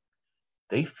mind-boggling.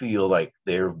 They feel like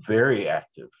they're very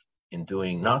active in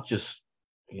doing not just,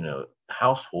 you know,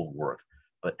 household work,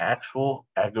 but actual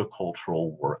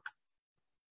agricultural work.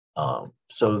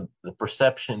 So the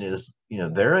perception is, you know,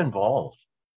 they're involved.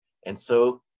 And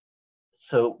so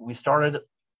we started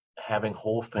having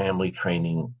whole family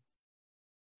training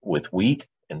with wheat,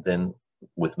 and then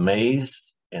with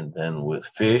maize, and then with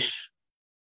fish,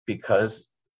 because,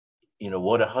 you know,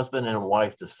 what a husband and a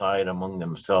wife decide among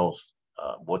themselves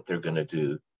what they're going to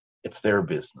do, it's their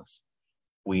business.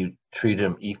 We treat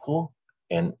them equal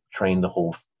and train the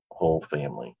whole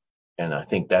family. And I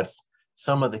think that's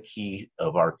some of the key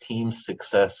of our team's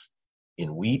success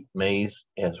in wheat, maize,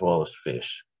 as well as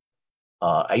fish.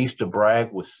 I used to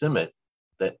brag with Simit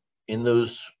that in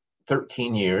those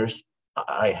 13 years,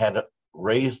 I had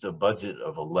raised a budget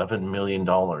of $11 million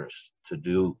to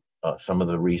do some of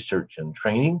the research and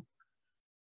training.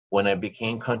 When I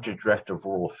became country director of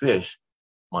Rural Fish,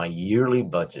 my yearly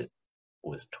budget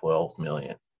was $12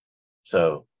 million.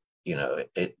 So, you know,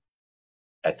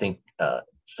 I think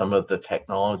some of the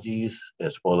technologies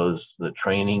as well as the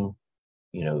training,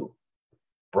 you know,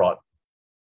 brought,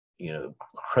 you know,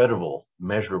 credible,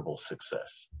 measurable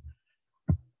success.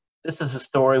 This is a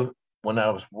story when I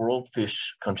was World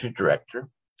Fish Country Director.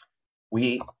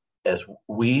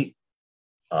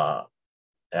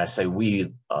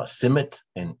 Simit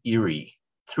and Erie,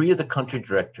 three of the country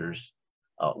directors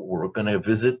were going to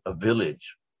visit a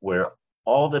village where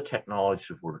all the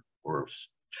technologies were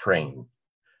trained.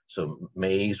 So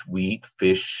maize, wheat,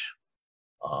 fish.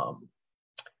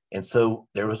 And so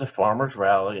there was a farmers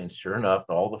rally, and sure enough,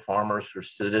 all the farmers were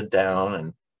seated down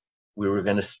and we were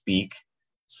going to speak.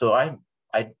 So I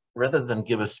rather than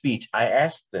give a speech, I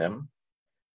asked them,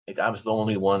 like I was the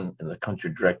only one in the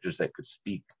country directors that could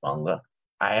speak Bangla.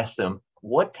 I asked them,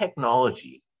 what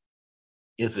technology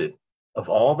is it of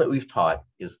all that we've taught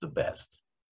is the best?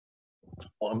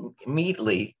 Well,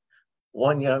 immediately,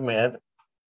 one young man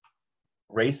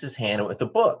raised his hand with a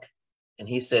book, and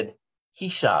he said,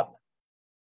 Hishab,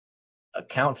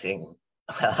 accounting.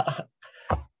 It's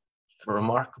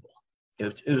remarkable.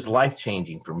 It was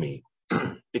life-changing for me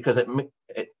because it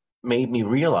made me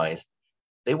realize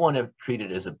they want to treat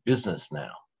it as a business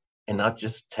now and not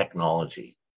just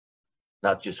technology,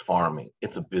 not just farming.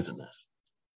 It's a business,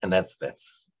 and that's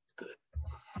good.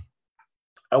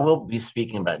 I will be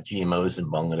speaking about GMOs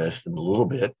in Bangladesh in a little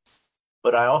bit,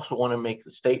 but I also want to make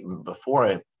the statement before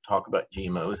I talk about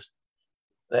GMOs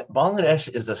that Bangladesh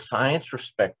is a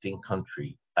science-respecting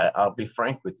country. I'll be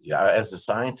frank with you. As a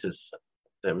scientist,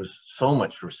 there was so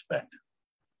much respect.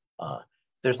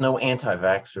 There's no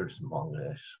anti-vaxxers in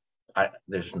Bangladesh.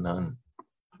 There's none.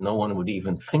 No one would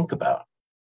even think about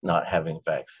not having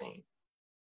vaccine.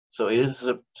 So it is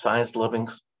a science-loving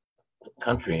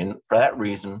country, and for that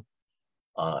reason,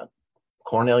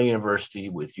 Cornell University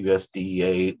with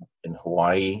USDA in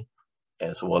Hawaii,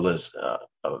 as well as a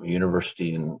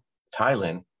university in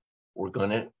Thailand, we're going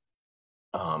to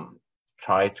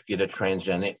try to get a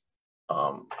transgenic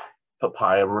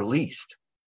papaya released.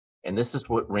 And this is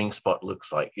what ring spot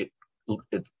looks like. It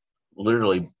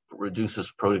literally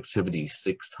reduces productivity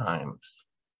 6 times.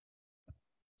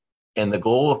 And the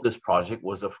goal of this project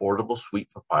was affordable sweet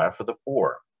papaya for the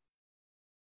poor.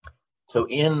 So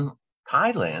in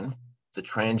Thailand, the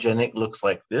transgenic looks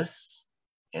like this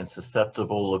and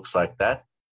susceptible looks like that.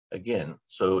 Again,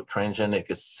 so transgenic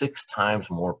is 6 times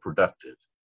more productive.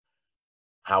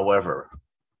 However,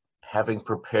 having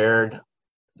prepared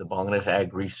the Bangladesh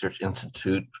Ag Research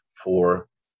Institute for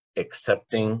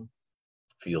accepting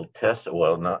field tests,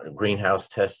 well, not greenhouse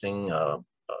testing,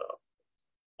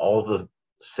 all the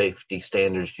safety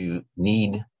standards you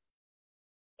need,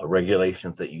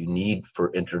 regulations that you need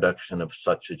for introduction of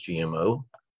such a GMO,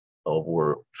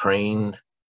 were trained.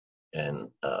 And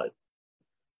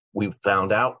we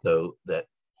found out, though, that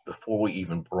before we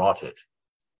even brought it,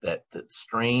 that the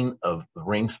strain of the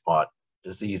ring spot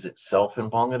disease itself in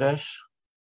Bangladesh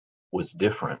was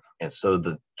different. And so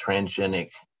the transgenic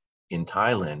in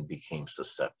Thailand became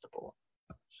susceptible.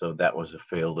 So that was a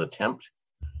failed attempt.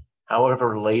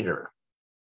 However, later,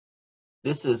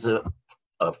 this is a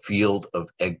field of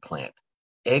eggplant.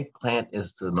 Eggplant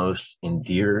is the most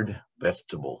endeared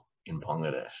vegetable in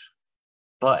Bangladesh.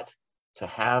 But to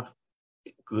have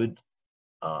good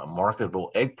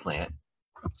marketable eggplant,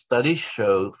 studies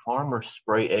show farmers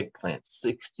spray eggplant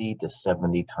 60 to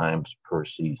 70 times per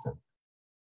season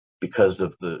because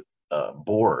of the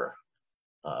borer.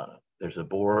 There's a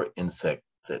borer insect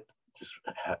that just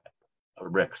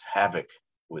wreaks havoc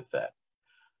with that.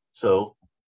 So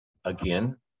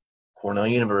again, Cornell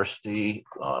University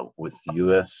with the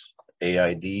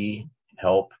USAID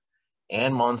help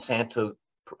and Monsanto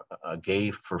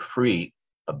gave for free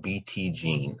a BT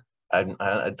gene. I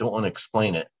don't want to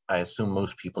explain it. I assume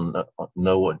most people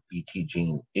know what BT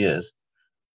gene is.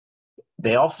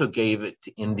 They also gave it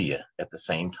to India at the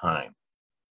same time.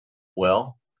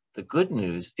 Well, the good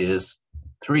news is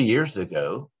 3 years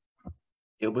ago,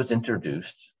 it was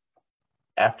introduced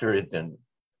after it had been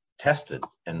tested.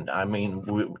 And I mean,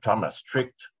 we're talking about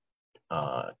strict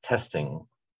testing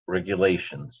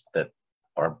regulations that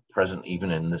are present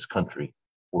even in this country,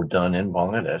 were done in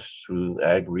Bangladesh through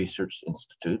Ag Research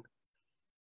Institute.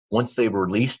 Once they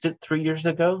released it 3 years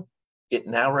ago, it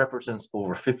now represents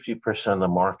over 50% of the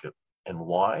market. And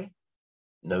why?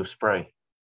 No spray.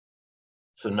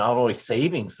 So not only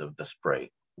savings of the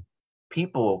spray,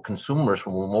 consumers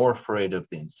were more afraid of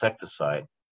the insecticide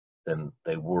than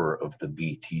they were of the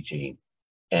BT gene.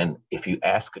 And if you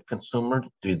ask a consumer,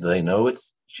 do they know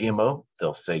it's GMO?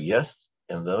 They'll say yes,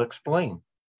 and they'll explain.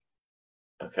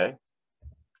 Okay.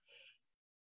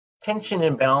 Tension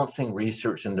in balancing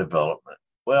research and development.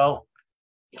 Well,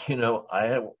 you know,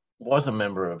 I was a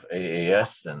member of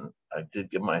AAS and I did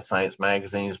get my science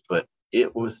magazines, but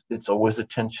it's always a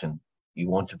tension. You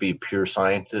want to be a pure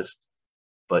scientist,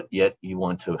 but yet you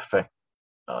want to affect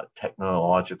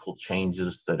technological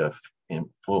changes that have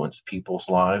influenced people's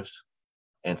lives.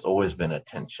 And it's always been a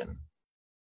tension.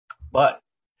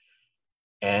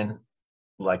 And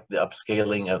like the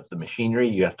upscaling of the machinery,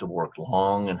 you have to work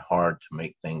long and hard to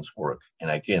make things work.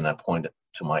 And again, I point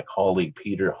to my colleague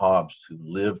Peter Hobbs, who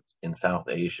lived in South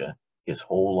Asia his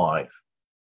whole life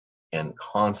and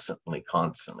constantly,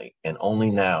 and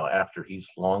only now, after he's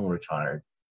long retired,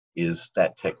 is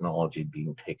that technology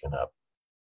being taken up.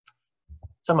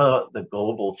 Some of the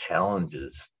global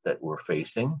challenges that we're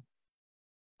facing,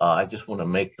 I just want to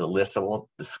make the list. I won't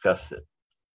discuss it,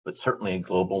 but certainly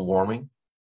global warming.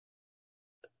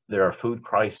 There are food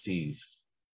crises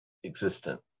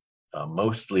existent.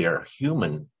 Mostly are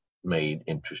human-made,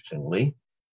 interestingly,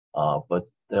 but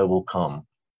they will come.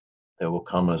 They will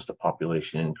come as the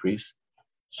population increase.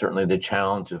 Certainly the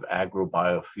challenge of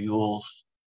agro-biofuels,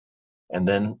 and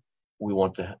then we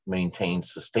want to maintain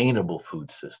sustainable food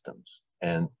systems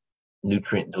and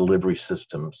nutrient delivery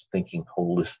systems, thinking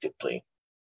holistically.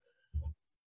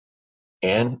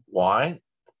 And why?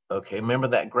 Okay, remember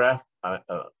that graph,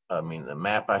 the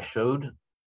map I showed?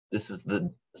 This is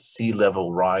the sea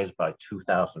level rise by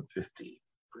 2050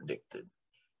 predicted.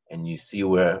 And you see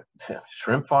where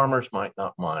shrimp farmers might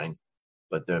not mind,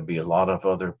 but there'll be a lot of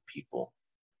other people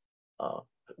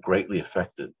greatly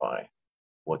affected by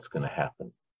what's going to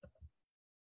happen.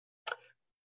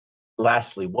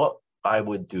 Lastly, what I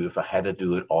would do if I had to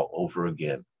do it all over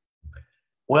again.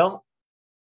 Well,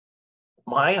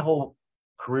 my whole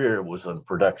career was on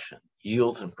production,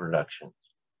 yields and production.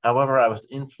 However, I was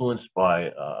influenced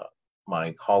by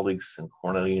my colleagues in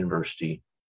Cornell University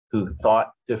who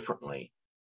thought differently.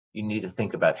 You need to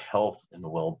think about health and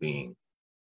well-being.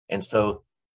 And so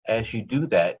as you do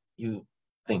that, you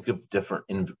think of different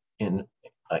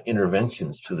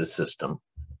interventions to the system.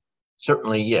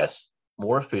 Certainly, yes,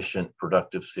 more efficient,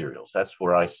 productive cereals. That's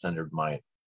where I centered my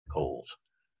goals.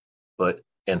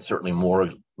 And certainly more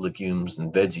legumes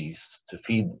and veggies to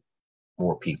feed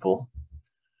more people.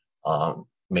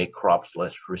 Make crops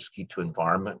less risky to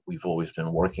environment, we've always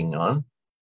been working on.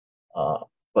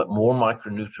 But more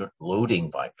micronutrient loading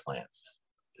by plants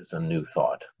is a new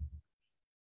thought.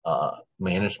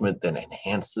 Management that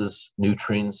enhances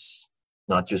nutrients,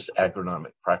 not just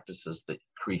agronomic practices that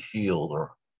increase yield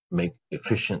or make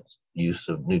efficient use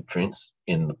of nutrients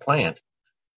in the plant,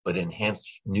 but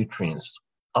enhance nutrients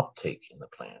uptake in the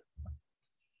plant.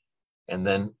 And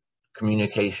then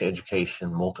communication,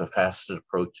 education, multifaceted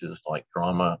approaches like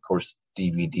drama. Of course,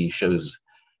 DVD shows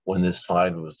when this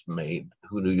slide was made,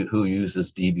 who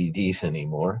uses DVDs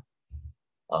anymore?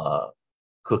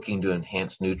 Cooking to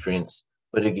enhance nutrients.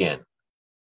 But again,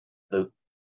 the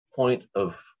point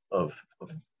of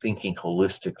thinking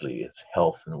holistically is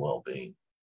health and well-being.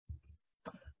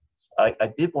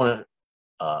 I did want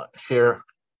to share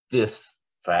this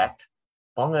fact.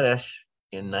 Bangladesh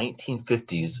in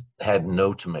 1950s had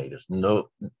no tomatoes.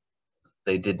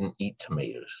 They didn't eat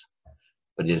tomatoes,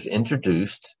 but it is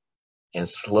introduced, and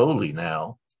slowly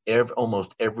now,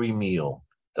 almost every meal,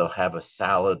 they'll have a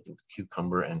salad with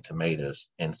cucumber and tomatoes,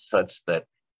 and such that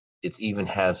it even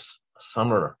has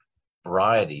summer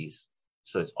varieties,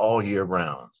 so it's all year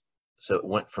round. So it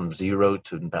went from zero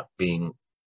to about being,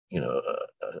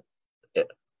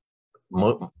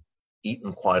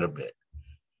 eaten quite a bit.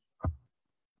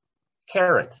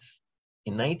 Carrots.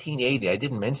 In 1980, I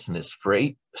didn't mention this, for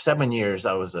 7 years,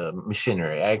 I was a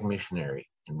missionary, ag missionary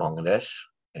in Bangladesh.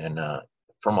 And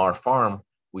from our farm,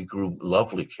 we grew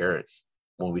lovely carrots.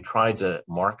 When we tried to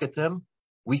market them,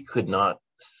 we could not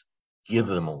give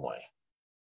them away.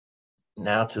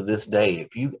 Now to this day,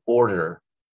 if you order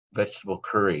vegetable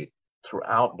curry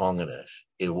throughout Bangladesh,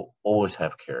 it will always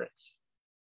have carrots.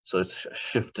 So it's a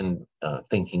shift in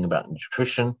thinking about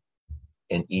nutrition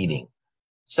and eating.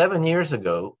 7 years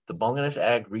ago, the Bangladesh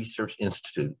Ag Research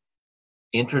Institute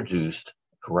introduced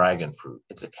dragon fruit.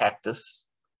 It's a cactus.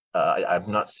 I've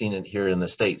not seen it here in the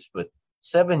States, but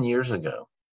 7 years ago,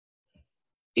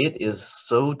 it is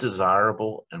so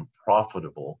desirable and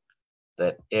profitable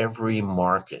that every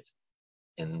market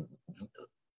in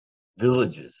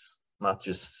villages, not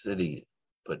just city,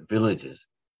 but villages,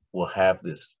 will have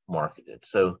this marketed.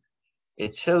 So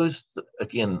it shows,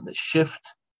 again, the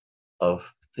shift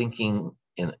of thinking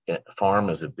in farm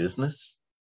as a business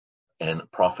and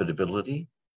profitability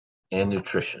and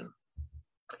nutrition.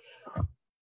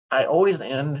 I always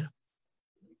end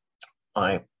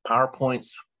my PowerPoints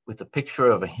with a picture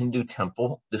of a Hindu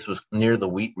temple. This was near the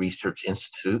Wheat Research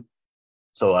Institute.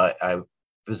 So I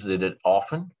visited it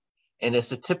often, and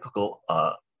it's a typical,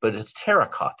 but it's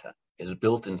terracotta. It's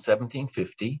built in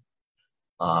 1750,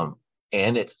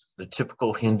 and it's the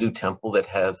typical Hindu temple that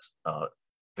has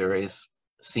various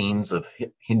scenes of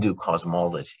Hindu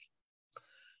cosmology.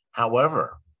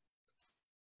 However,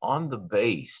 on the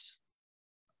base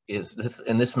is this,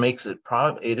 and this makes it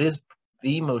it is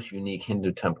the most unique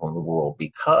Hindu temple in the world,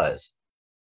 because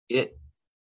it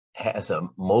has a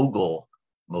Mughal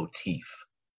motif,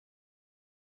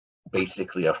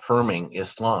 basically affirming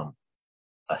Islam,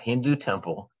 a Hindu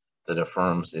temple that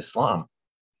affirms Islam.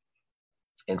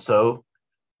 And so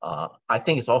I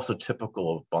think it's also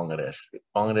typical of Bangladesh.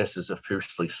 Bangladesh is a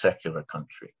fiercely secular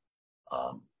country.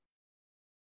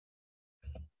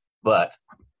 But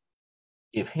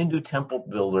if Hindu temple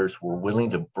builders were willing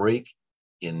to break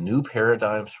in new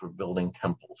paradigms for building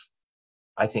temples,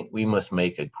 I think we must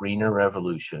make a greener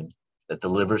revolution that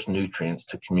delivers nutrients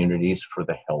to communities for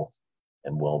the health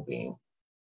and well-being.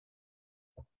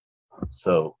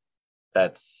 So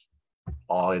that's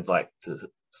all I'd like to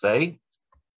say.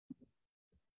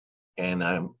 And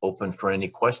I'm open for any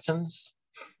questions.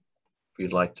 If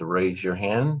you'd like to raise your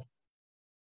hand.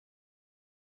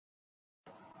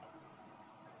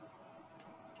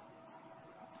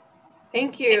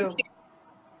 Thank you.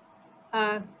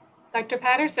 Dr.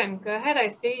 Patterson, go ahead. I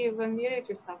see you've unmuted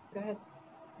yourself. Go ahead.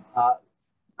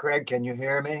 Craig, can you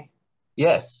hear me?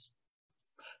 Yes.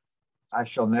 I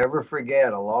shall never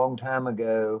forget a long time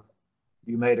ago,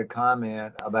 you made a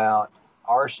comment about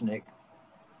arsenic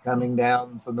coming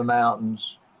down from the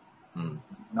mountains,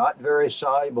 not very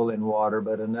soluble in water,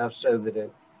 but enough so that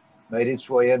it made its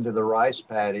way into the rice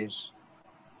paddies.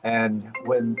 And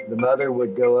when the mother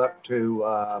would go up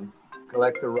to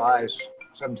collect the rice,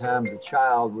 sometimes the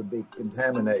child would be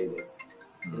contaminated.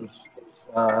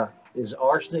 Is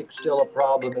arsenic still a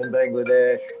problem in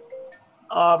Bangladesh?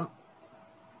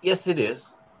 Yes, it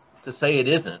is. To say it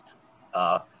isn't.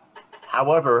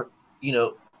 However, you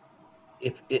know,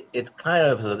 if it's kind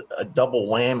of a double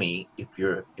whammy if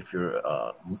you're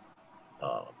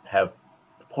have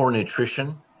poor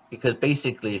nutrition, because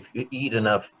basically if you eat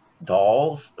enough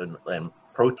dals and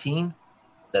protein,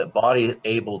 the body is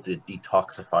able to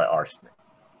detoxify arsenic.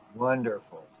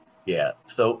 Wonderful. Yeah,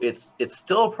 so it's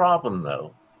still a problem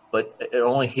though, but it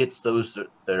only hits those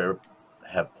that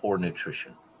have poor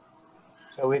nutrition.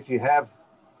 So if you have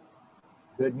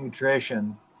good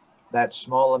nutrition, that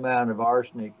small amount of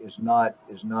arsenic is not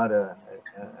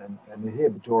an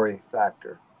inhibitory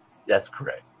factor. That's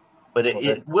correct, but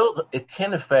it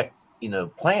can affect, you know,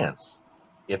 plants.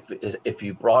 If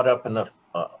you brought up enough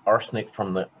arsenic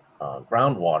from the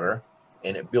groundwater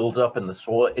and it builds up in the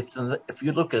soil, it's in the, if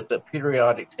you look at the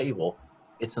periodic table,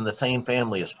 it's in the same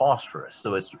family as phosphorus,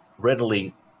 so it's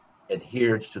readily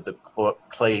adheres to the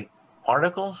clay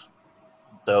particles.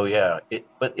 So yeah,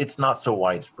 but it's not so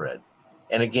widespread.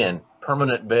 And again,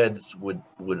 permanent beds would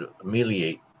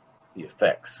ameliorate the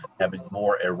effects, having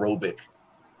more aerobic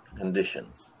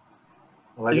conditions.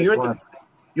 Well, So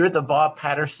you're the Bob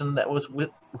Patterson that was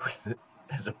with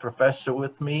as a professor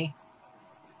with me,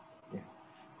 yeah.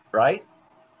 Right?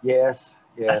 Yes,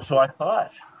 yes. That's what I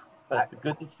thought.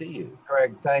 Good to see you,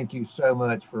 Craig. Thank you so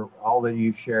much for all that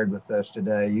you've shared with us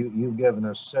today. You've given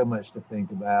us so much to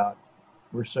think about.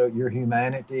 Your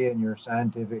humanity and your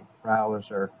scientific prowess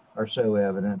are so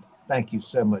evident. Thank you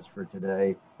so much for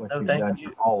today, what you've done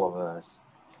for all of us.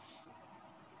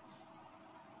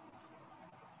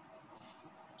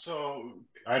 So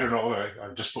I don't know,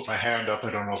 I just put my hand up.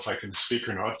 I don't know if I can speak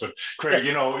or not, but Craig,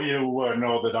 you know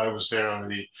that I was there on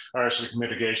the arsenic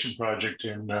mitigation project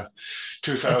in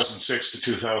 2006 to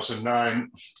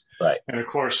 2009. Right. And of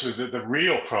course, the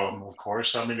real problem, of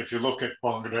course, I mean, if you look at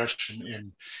Bangladesh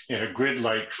in a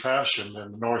grid-like fashion,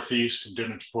 in the Northeast and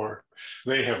Dinajpur,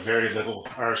 they have very little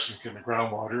arsenic in the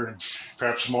groundwater, and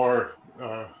perhaps more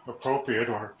appropriate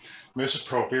or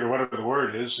misappropriate, or whatever the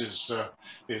word is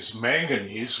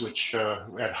manganese, which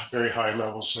at very high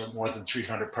levels, more than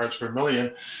 300 parts per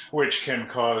million, which can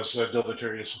cause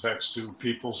deleterious effects to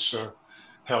people's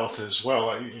health as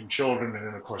well in children,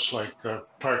 and of course, like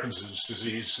Parkinson's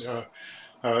disease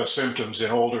symptoms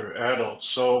in older adults.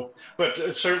 So,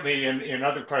 but certainly in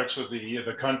other parts of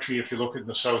the country, if you look in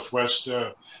the southwest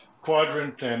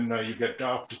quadrant, then you get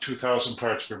up to 2,000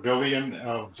 parts per billion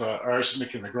of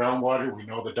arsenic in the groundwater. We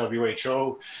know the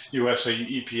WHO, USA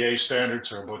EPA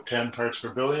standards are about 10 parts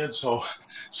per billion. So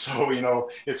you know,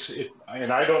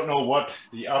 and I don't know what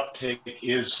the uptake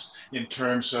is in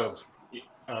terms of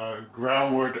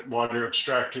groundwater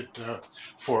extracted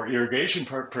for irrigation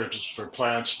purposes for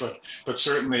plants, but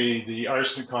certainly the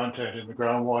arsenic content in the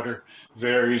groundwater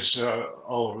varies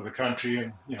all over the country,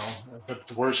 and you know, but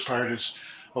the worst part is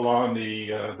along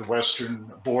the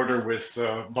western border with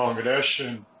Bangladesh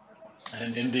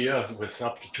and India, with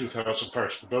up to 2,000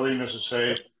 parts per billion, as I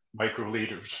say,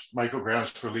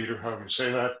 micrograms per liter, however you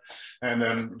say that, and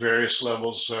then various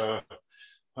levels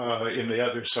in the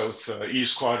other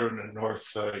southeast quadrant and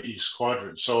northeast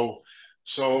quadrant. So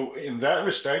in that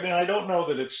respect, and I don't know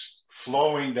that it's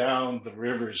flowing down the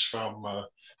rivers from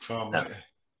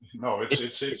No,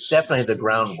 it's definitely the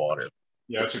groundwater.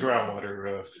 Yeah, it's a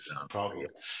groundwater problem.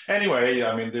 Anyway,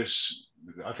 I mean,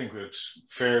 I think it's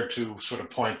fair to sort of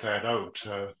point that out.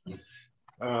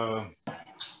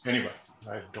 Anyway,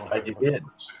 I don't have You did.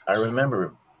 I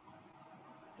remember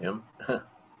him.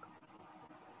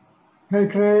 Hey,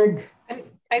 Craig.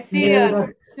 I see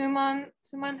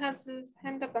Suman has his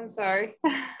hand up. I'm sorry.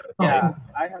 Yeah,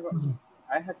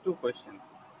 I have two questions.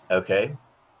 Okay.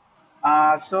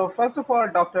 So first of all,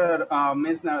 Dr.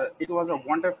 Meisner, it was a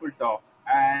wonderful talk,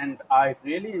 and I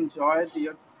really enjoyed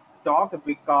your talk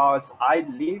because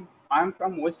I'm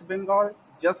from West Bengal,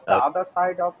 just the other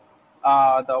side of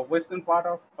the western part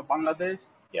of Bangladesh.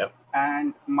 Yep.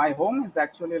 And my home is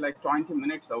actually like 20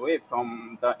 minutes away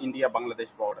from the India-Bangladesh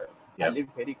border. Yep. I live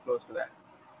very close to that.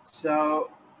 So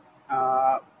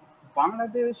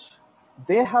Bangladesh,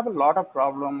 they have a lot of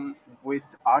problem with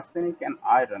arsenic and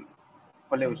iron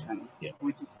pollution,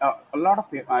 which is a lot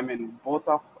of people, I mean, both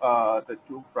of the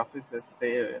two professors,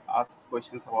 they ask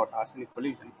questions about arsenic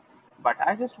pollution. But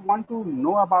I just want to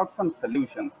know about some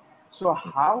solutions. So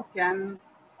how can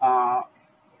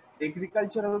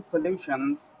agricultural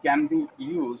solutions can be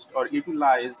used or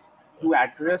utilized to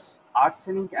address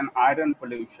arsenic and iron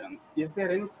pollutions? Is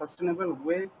there any sustainable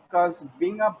way? Because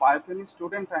being a biochemistry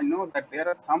student, I know that there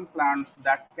are some plants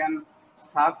that can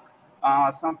suck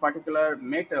some particular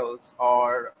metals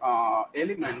or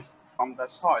elements from the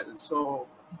soil. So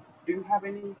do you have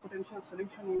any potential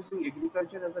solution using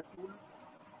agriculture as a tool?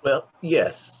 Well,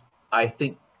 yes. I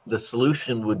think the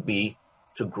solution would be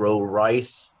to grow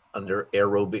rice under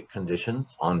aerobic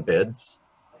conditions on beds.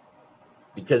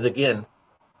 Because again,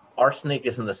 arsenic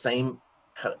is in the same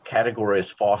category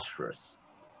as phosphorus.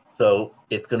 So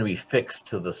it's going to be fixed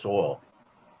to the soil.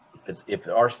 If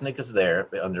arsenic is there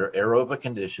under aerobic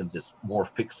conditions, it's more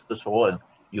fixed to the soil and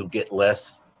you'll get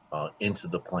less into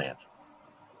the plant.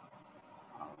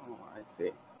 Oh, I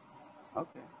see.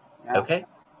 Okay. Yeah. Okay.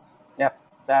 Yep,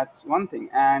 that's one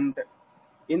thing. And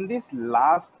in this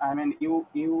last, I mean, you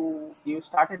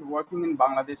started working in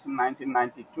Bangladesh in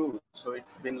 1992, so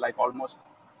it's been like almost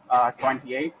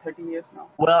 28, 30 years now.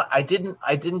 Well, I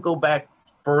didn't go back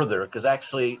further because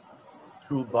actually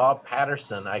through Bob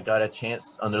Patterson, I got a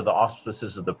chance under the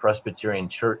auspices of the Presbyterian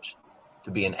Church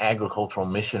to be an agricultural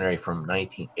missionary from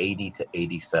 1980 to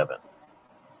 87.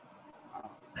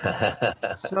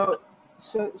 So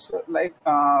like,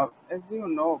 as you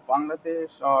know,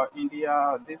 Bangladesh or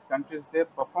India, these countries, they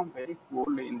perform very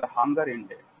poorly in the hunger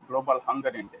index, global hunger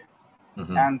index.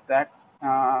 Mm-hmm.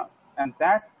 And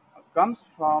that comes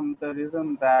from the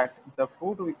reason that the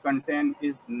food we contain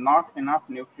is not enough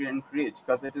nutrient rich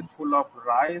because it is full of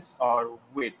rice or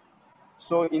wheat.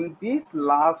 So in these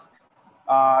last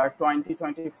 20,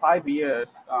 25 years,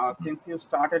 since you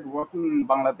started working in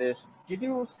Bangladesh, did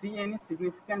you see any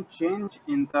significant change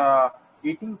in the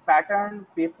eating pattern,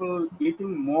 people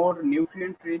eating more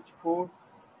nutrient-rich food?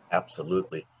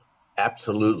 Absolutely.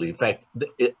 Absolutely. In fact,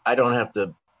 I don't have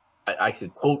to, I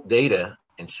could quote data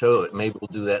and show it. Maybe we'll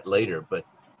do that later, but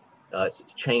it's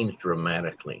changed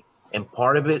dramatically. And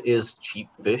part of it is cheap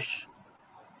fish.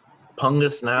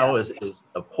 Pungus now is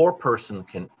a poor person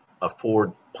can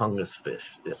afford pungus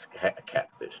fish, it's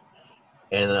catfish.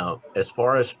 And as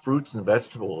far as fruits and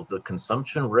vegetables, the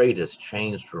consumption rate has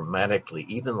changed dramatically,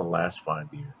 even the last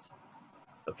 5 years.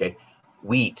 Okay,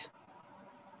 wheat,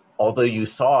 although you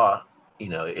saw, you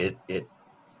know,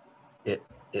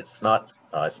 it's not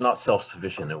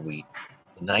self-sufficient in wheat.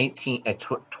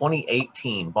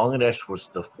 2018, Bangladesh was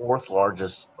the 4th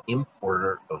largest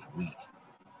importer of wheat.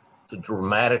 So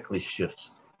dramatically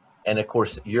shifts. And of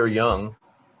course, you're young.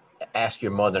 Ask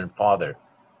your mother and father.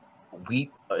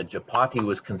 Wheat, chapati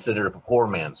was considered a poor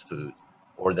man's food,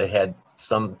 or they had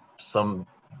some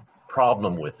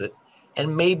problem with it.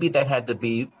 And maybe that had to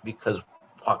be because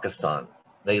Pakistan,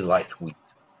 they liked wheat,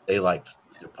 they liked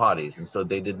chapatis, and so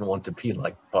they didn't want to be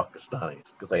like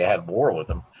Pakistanis because they had war with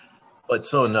them. But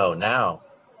so no, now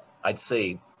I'd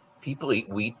say people eat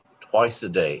wheat twice a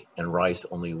day and rice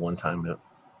only one time a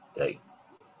day.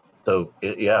 So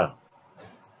yeah.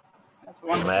 That's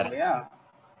wonderful. Yeah.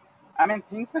 I mean,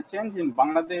 things are changing.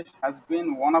 Bangladesh has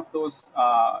been one of those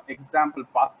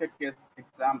basket case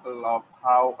example of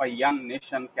how a young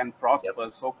nation can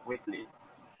prosper so quickly.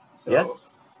 So,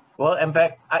 yes. Well, in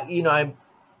fact, I've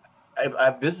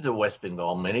visited West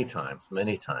Bengal many times,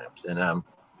 and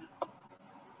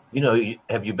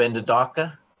have you been to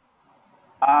Dhaka?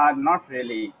 not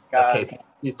really. Okay, if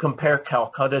you compare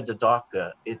Calcutta to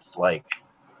Dhaka, it's like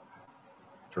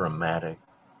dramatic.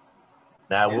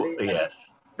 Now, really? Yes,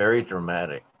 very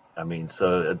dramatic. I mean,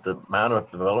 so the amount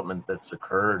of development that's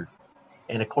occurred,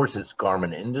 and of course, it's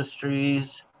garment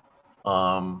industries,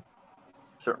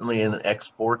 certainly in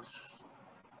exports.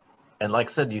 And like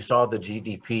I said, you saw the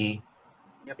GDP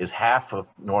is half of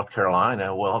North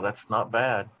Carolina. Well, that's not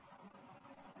bad.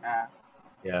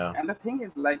 Yeah. And the thing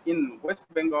is, like in West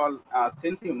Bengal,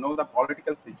 since you know the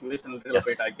political situation a little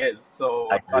bit, I guess, so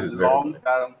a long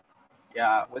term,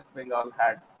 West Bengal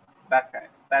had that kind.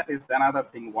 That is another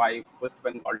thing why West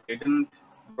Bengal didn't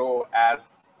grow as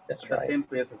the same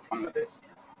pace as Bangladesh.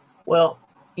 Well,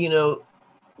 you know,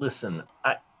 listen,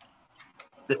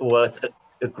 it was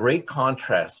a great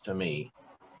contrast to me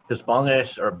because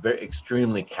Bangladesh are very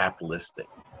extremely capitalistic,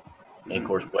 and of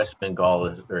course West Bengal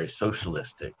is very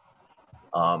socialistic.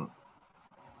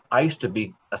 I used to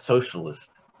be a socialist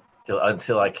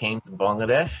until I came to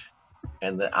Bangladesh,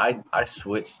 and I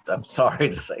switched. I'm sorry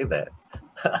to say that.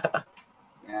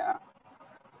 Yeah.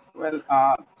 Well,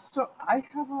 so I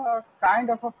have a kind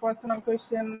of a personal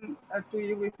question to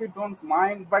you, if you don't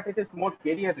mind, but it is more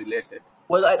career related.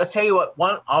 Well, I'll tell you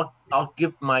what. I'll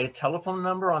give my telephone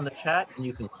number on the chat, and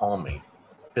you can call me.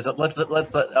 Because let's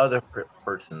let other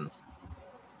persons.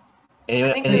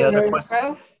 Any other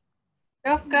questions?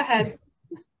 Ralph, go ahead.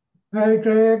 Hi,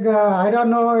 Craig. I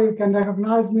don't know if you can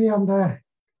recognize me on the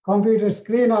computer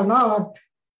screen or not.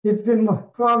 It's been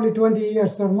probably 20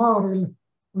 years or more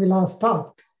we last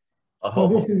talked. So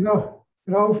this is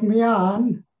Rauf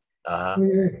Mian.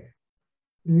 Do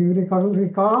you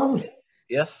recall?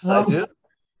 Yes, I do.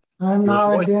 I'm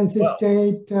now at the NC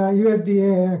State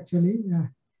USDA, actually,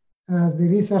 as the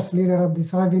research leader of the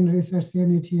soybean research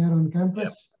unit here on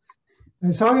campus. Yep.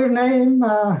 I saw your name,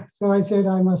 so I said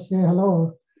I must say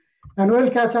hello. And we'll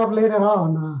catch up later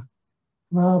on.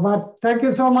 But thank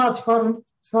you so much for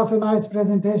such a nice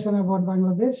presentation about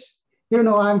Bangladesh. You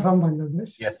know I'm from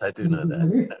Bangladesh. Yes, I do know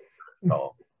that.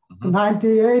 Oh.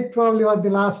 98 probably was the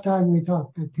last time we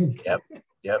talked, I think.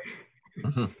 Yep.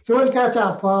 So we'll catch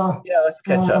up. Let's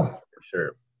catch up for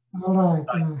sure. All right.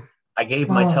 I gave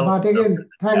my telephone. But again,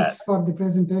 thanks for the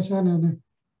presentation. And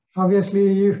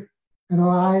obviously, you know,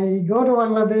 I go to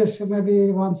Bangladesh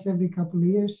maybe once every couple of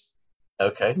years.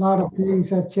 Okay. A lot of things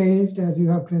have changed as you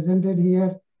have presented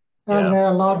here. And there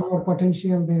are a lot more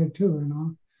potential there too, you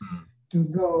know, to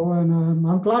go. And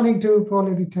I'm planning to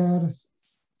probably retire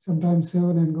sometime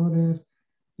soon and go there.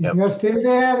 If you're still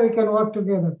there, we can work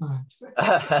together perhaps.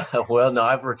 Well, no,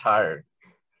 I've retired.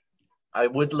 I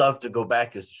would love to go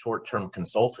back as a short-term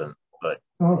consultant, but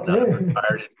I'm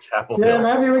retired in Chapel Hill.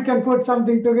 Maybe we can put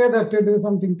something together to do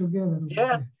something together.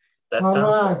 Yeah. All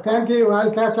right. Thank you.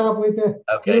 I'll catch up with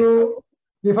you.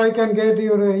 If I can get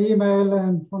your email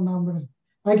and phone number,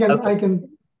 I can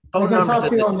talk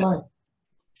to you online.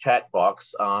 Chat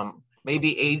box.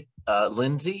 Maybe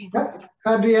Lindsay.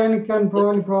 Adrienne can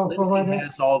probably provide Lindsay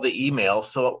has all the emails,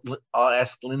 so I'll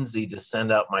ask Lindsay to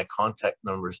send out my contact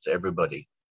numbers to everybody.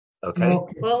 Okay.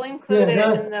 We'll include it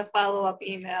in the follow-up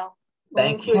email.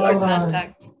 Thank you. Your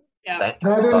contact. Yeah.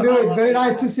 That will do it. Very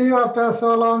nice to see you after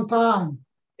so long time.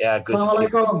 Yeah. Good.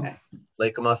 Assalamualaikum.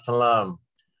 Alaikum assalam.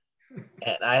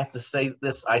 And I have to say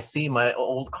this, I see my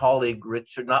old colleague,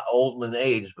 Richard, not old in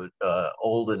age, but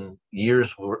old in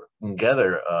years working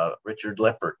together, Richard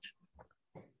Leppert.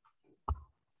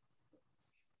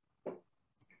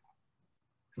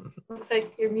 Looks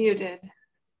like you're muted.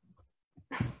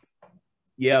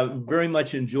 Yeah, very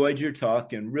much enjoyed your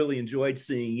talk and really enjoyed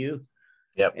seeing you.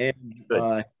 Yep.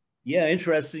 And yeah,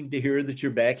 interesting to hear that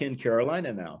you're back in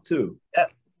Carolina now too.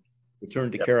 Yep.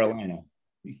 Return to Carolina.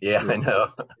 Yeah, I know.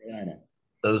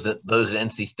 Those at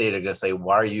NC State are going to say,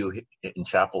 "Why are you in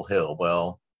Chapel Hill?"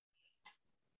 Well,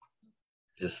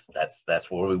 just that's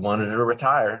where we wanted to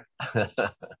retire.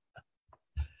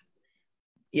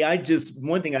 Yeah,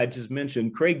 one thing I just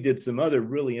mentioned, Craig did some other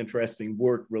really interesting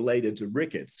work related to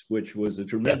rickets, which was a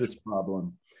tremendous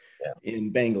problem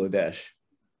in Bangladesh.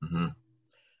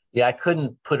 Yeah, I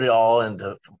couldn't put it all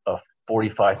into a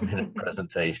 45-minute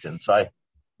presentation, so I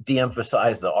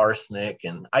de-emphasized the arsenic,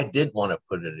 and I did want to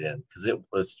put it in because it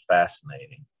was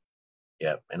fascinating.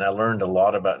 Yep, and I learned a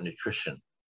lot about nutrition.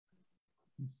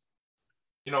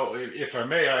 You know, if I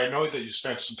may, I know that you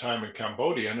spent some time in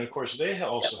Cambodia, and of course they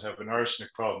also have an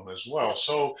arsenic problem as well.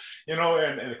 So, you know,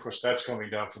 and of course that's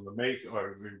coming down from the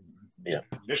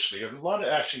initially. A lot of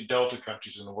actually Delta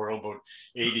countries in the world, about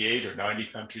 88 or 90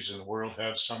 countries in the world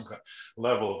have some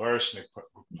level of arsenic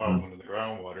problem in the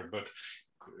groundwater. But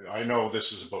I know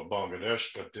this is about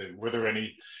Bangladesh, but were there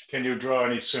can you draw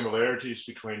any similarities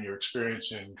between your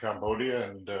experience in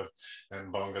Cambodia and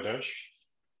Bangladesh?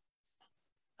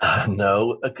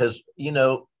 No, because, you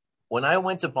know, when I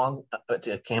went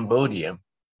to Cambodia,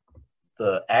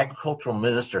 the agricultural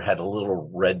minister had a little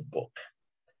red book.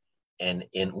 And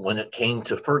when it came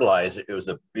to fertilizer, it was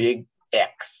a big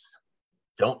X.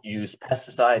 Don't use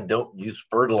pesticide, don't use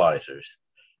fertilizers.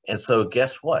 And so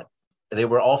guess what? They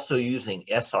were also using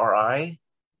SRI,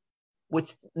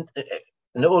 which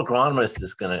no agronomist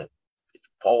is going to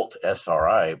fault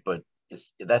SRI, but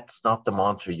that's not the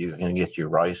mantra you're going to get your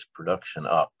rice production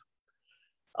up.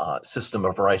 System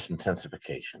of rice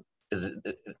intensification.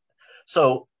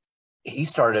 So he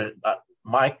started,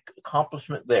 my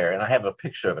accomplishment there, and I have a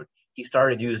picture of it, he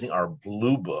started using our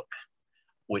blue book,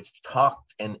 which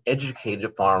talked and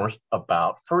educated farmers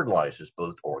about fertilizers,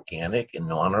 both organic and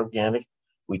non-organic.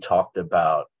 We talked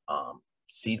about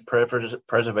seed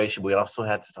preservation. We also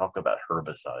had to talk about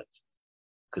herbicides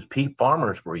because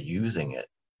farmers were using it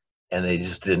and they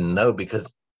just didn't know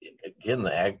because, again,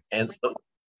 the ag, and so,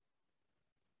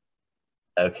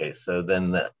 okay, so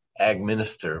then the ag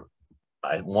minister,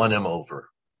 I won him over,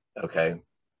 okay?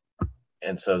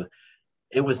 And so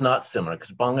it was not similar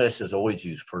because Bangladesh has always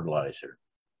used fertilizer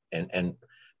and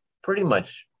pretty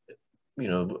much, you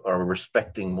know, are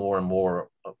respecting more and more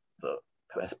of the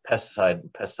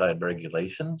pesticide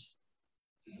regulations.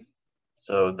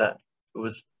 So that it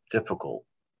was difficult.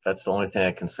 That's the only thing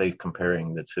I can say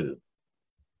comparing the two.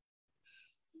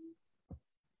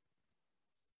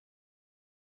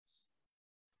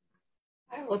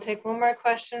 All right, we'll take one more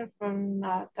question from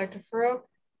Dr. Farouk.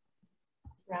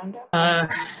 Round up.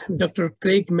 Dr.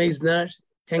 Craig Meisner,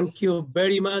 thank you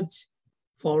very much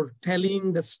for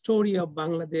telling the story of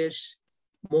Bangladesh.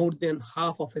 More than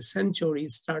half of a century,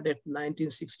 started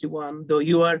 1961. Though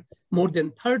you are more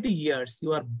than 30 years,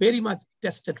 you are very much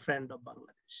tested friend of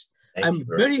Bangladesh. I'm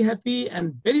very happy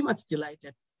and very much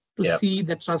delighted to see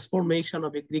the transformation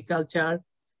of agriculture.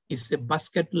 It's a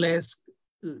basketless,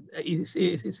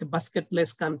 it's a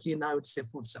basketless country. Now it's a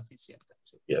food sufficient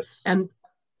country. Yes. And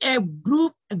a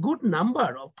good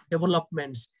number of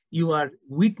developments you are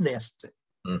witnessed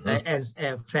as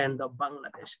a friend of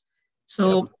Bangladesh.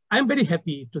 So I'm very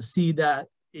happy to see the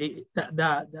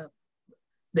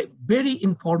very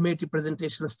informative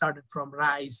presentation started from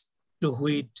rice to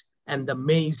wheat and the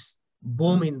maize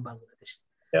boom in Bangladesh.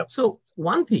 So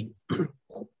one thing,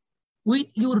 with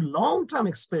your long-term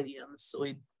experience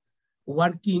with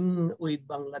working with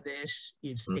Bangladesh,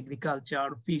 its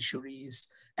agriculture, fisheries,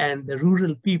 and the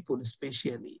rural people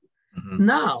especially.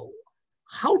 Now,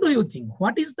 how do you think,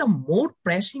 what is the more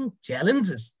pressing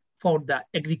challenges for the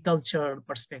agriculture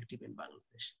perspective in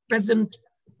Bangladesh? Present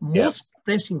most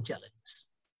pressing challenges.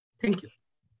 Thank you.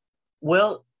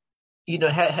 Well, you know,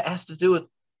 it has to do with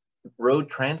road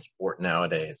transport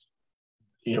nowadays.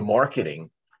 You know, marketing.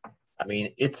 I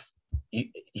mean, it's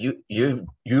you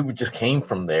just came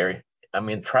from there. I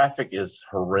mean, traffic is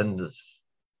horrendous.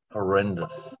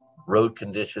 Road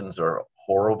conditions are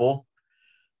horrible.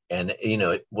 And, you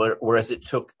know, whereas it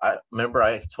took, I remember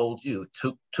I told you, it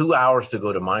took 2 hours to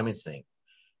go to Mymensingh.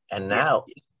 And now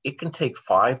it can take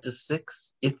 5 to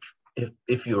 6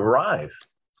 if you arrive.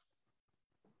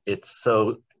 It's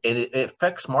so, and it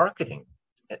affects marketing.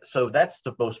 So that's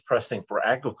the most pressing for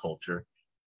agriculture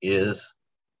is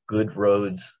good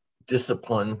roads,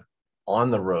 discipline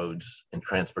on the roads and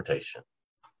transportation.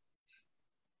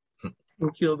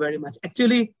 Thank you very much.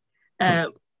 Actually,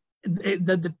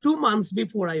 the 2 months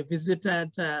before I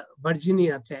visited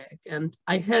Virginia Tech, and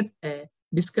I had a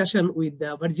discussion with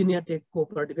the Virginia Tech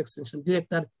Cooperative Extension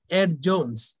Director, Ed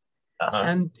Jones.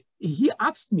 And he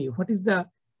asked me, what is the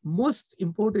most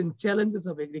important challenges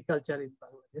of agriculture in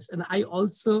Bangladesh? And I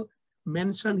also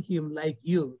mentioned him like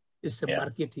you, it's a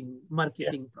marketing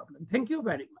problem. Thank you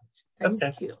very much.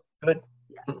 Thank you. Good.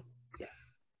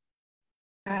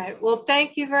 All right. Well,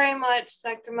 thank you very much,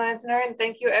 Dr. Meisner, and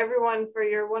thank you everyone for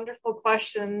your wonderful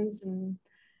questions and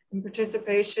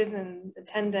participation and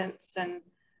attendance. And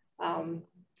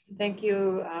thank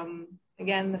you.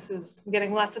 Again, this is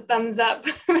getting lots of thumbs up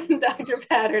from Dr.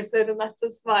 Patterson and lots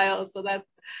of smiles. So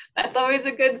that's always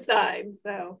a good sign.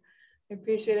 So I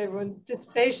appreciate everyone's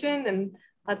participation and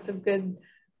lots of good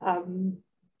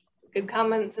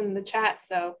comments in the chat.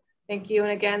 So thank you.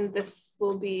 And again, this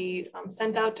will be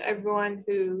sent out to everyone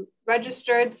who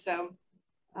registered. So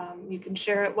you can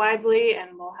share it widely,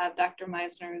 and we'll have Dr.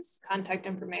 Meisner's contact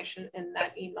information in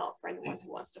that email for anyone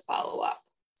who wants to follow up.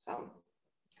 So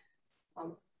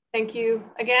thank you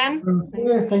again.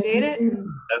 Appreciate it.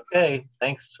 Okay,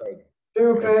 thanks. See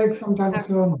you, Craig, sometime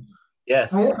soon.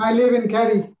 Yes. I live in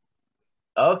Cary.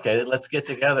 Okay, let's get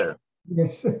together.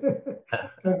 Yes.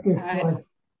 Thank you. Right. Bye.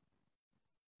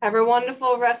 Have a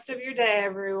wonderful rest of your day,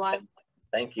 everyone.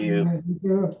 Thank you. Thank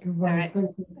you. Goodbye. Right.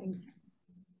 Thank you.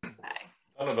 Bye.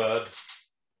 Not bad.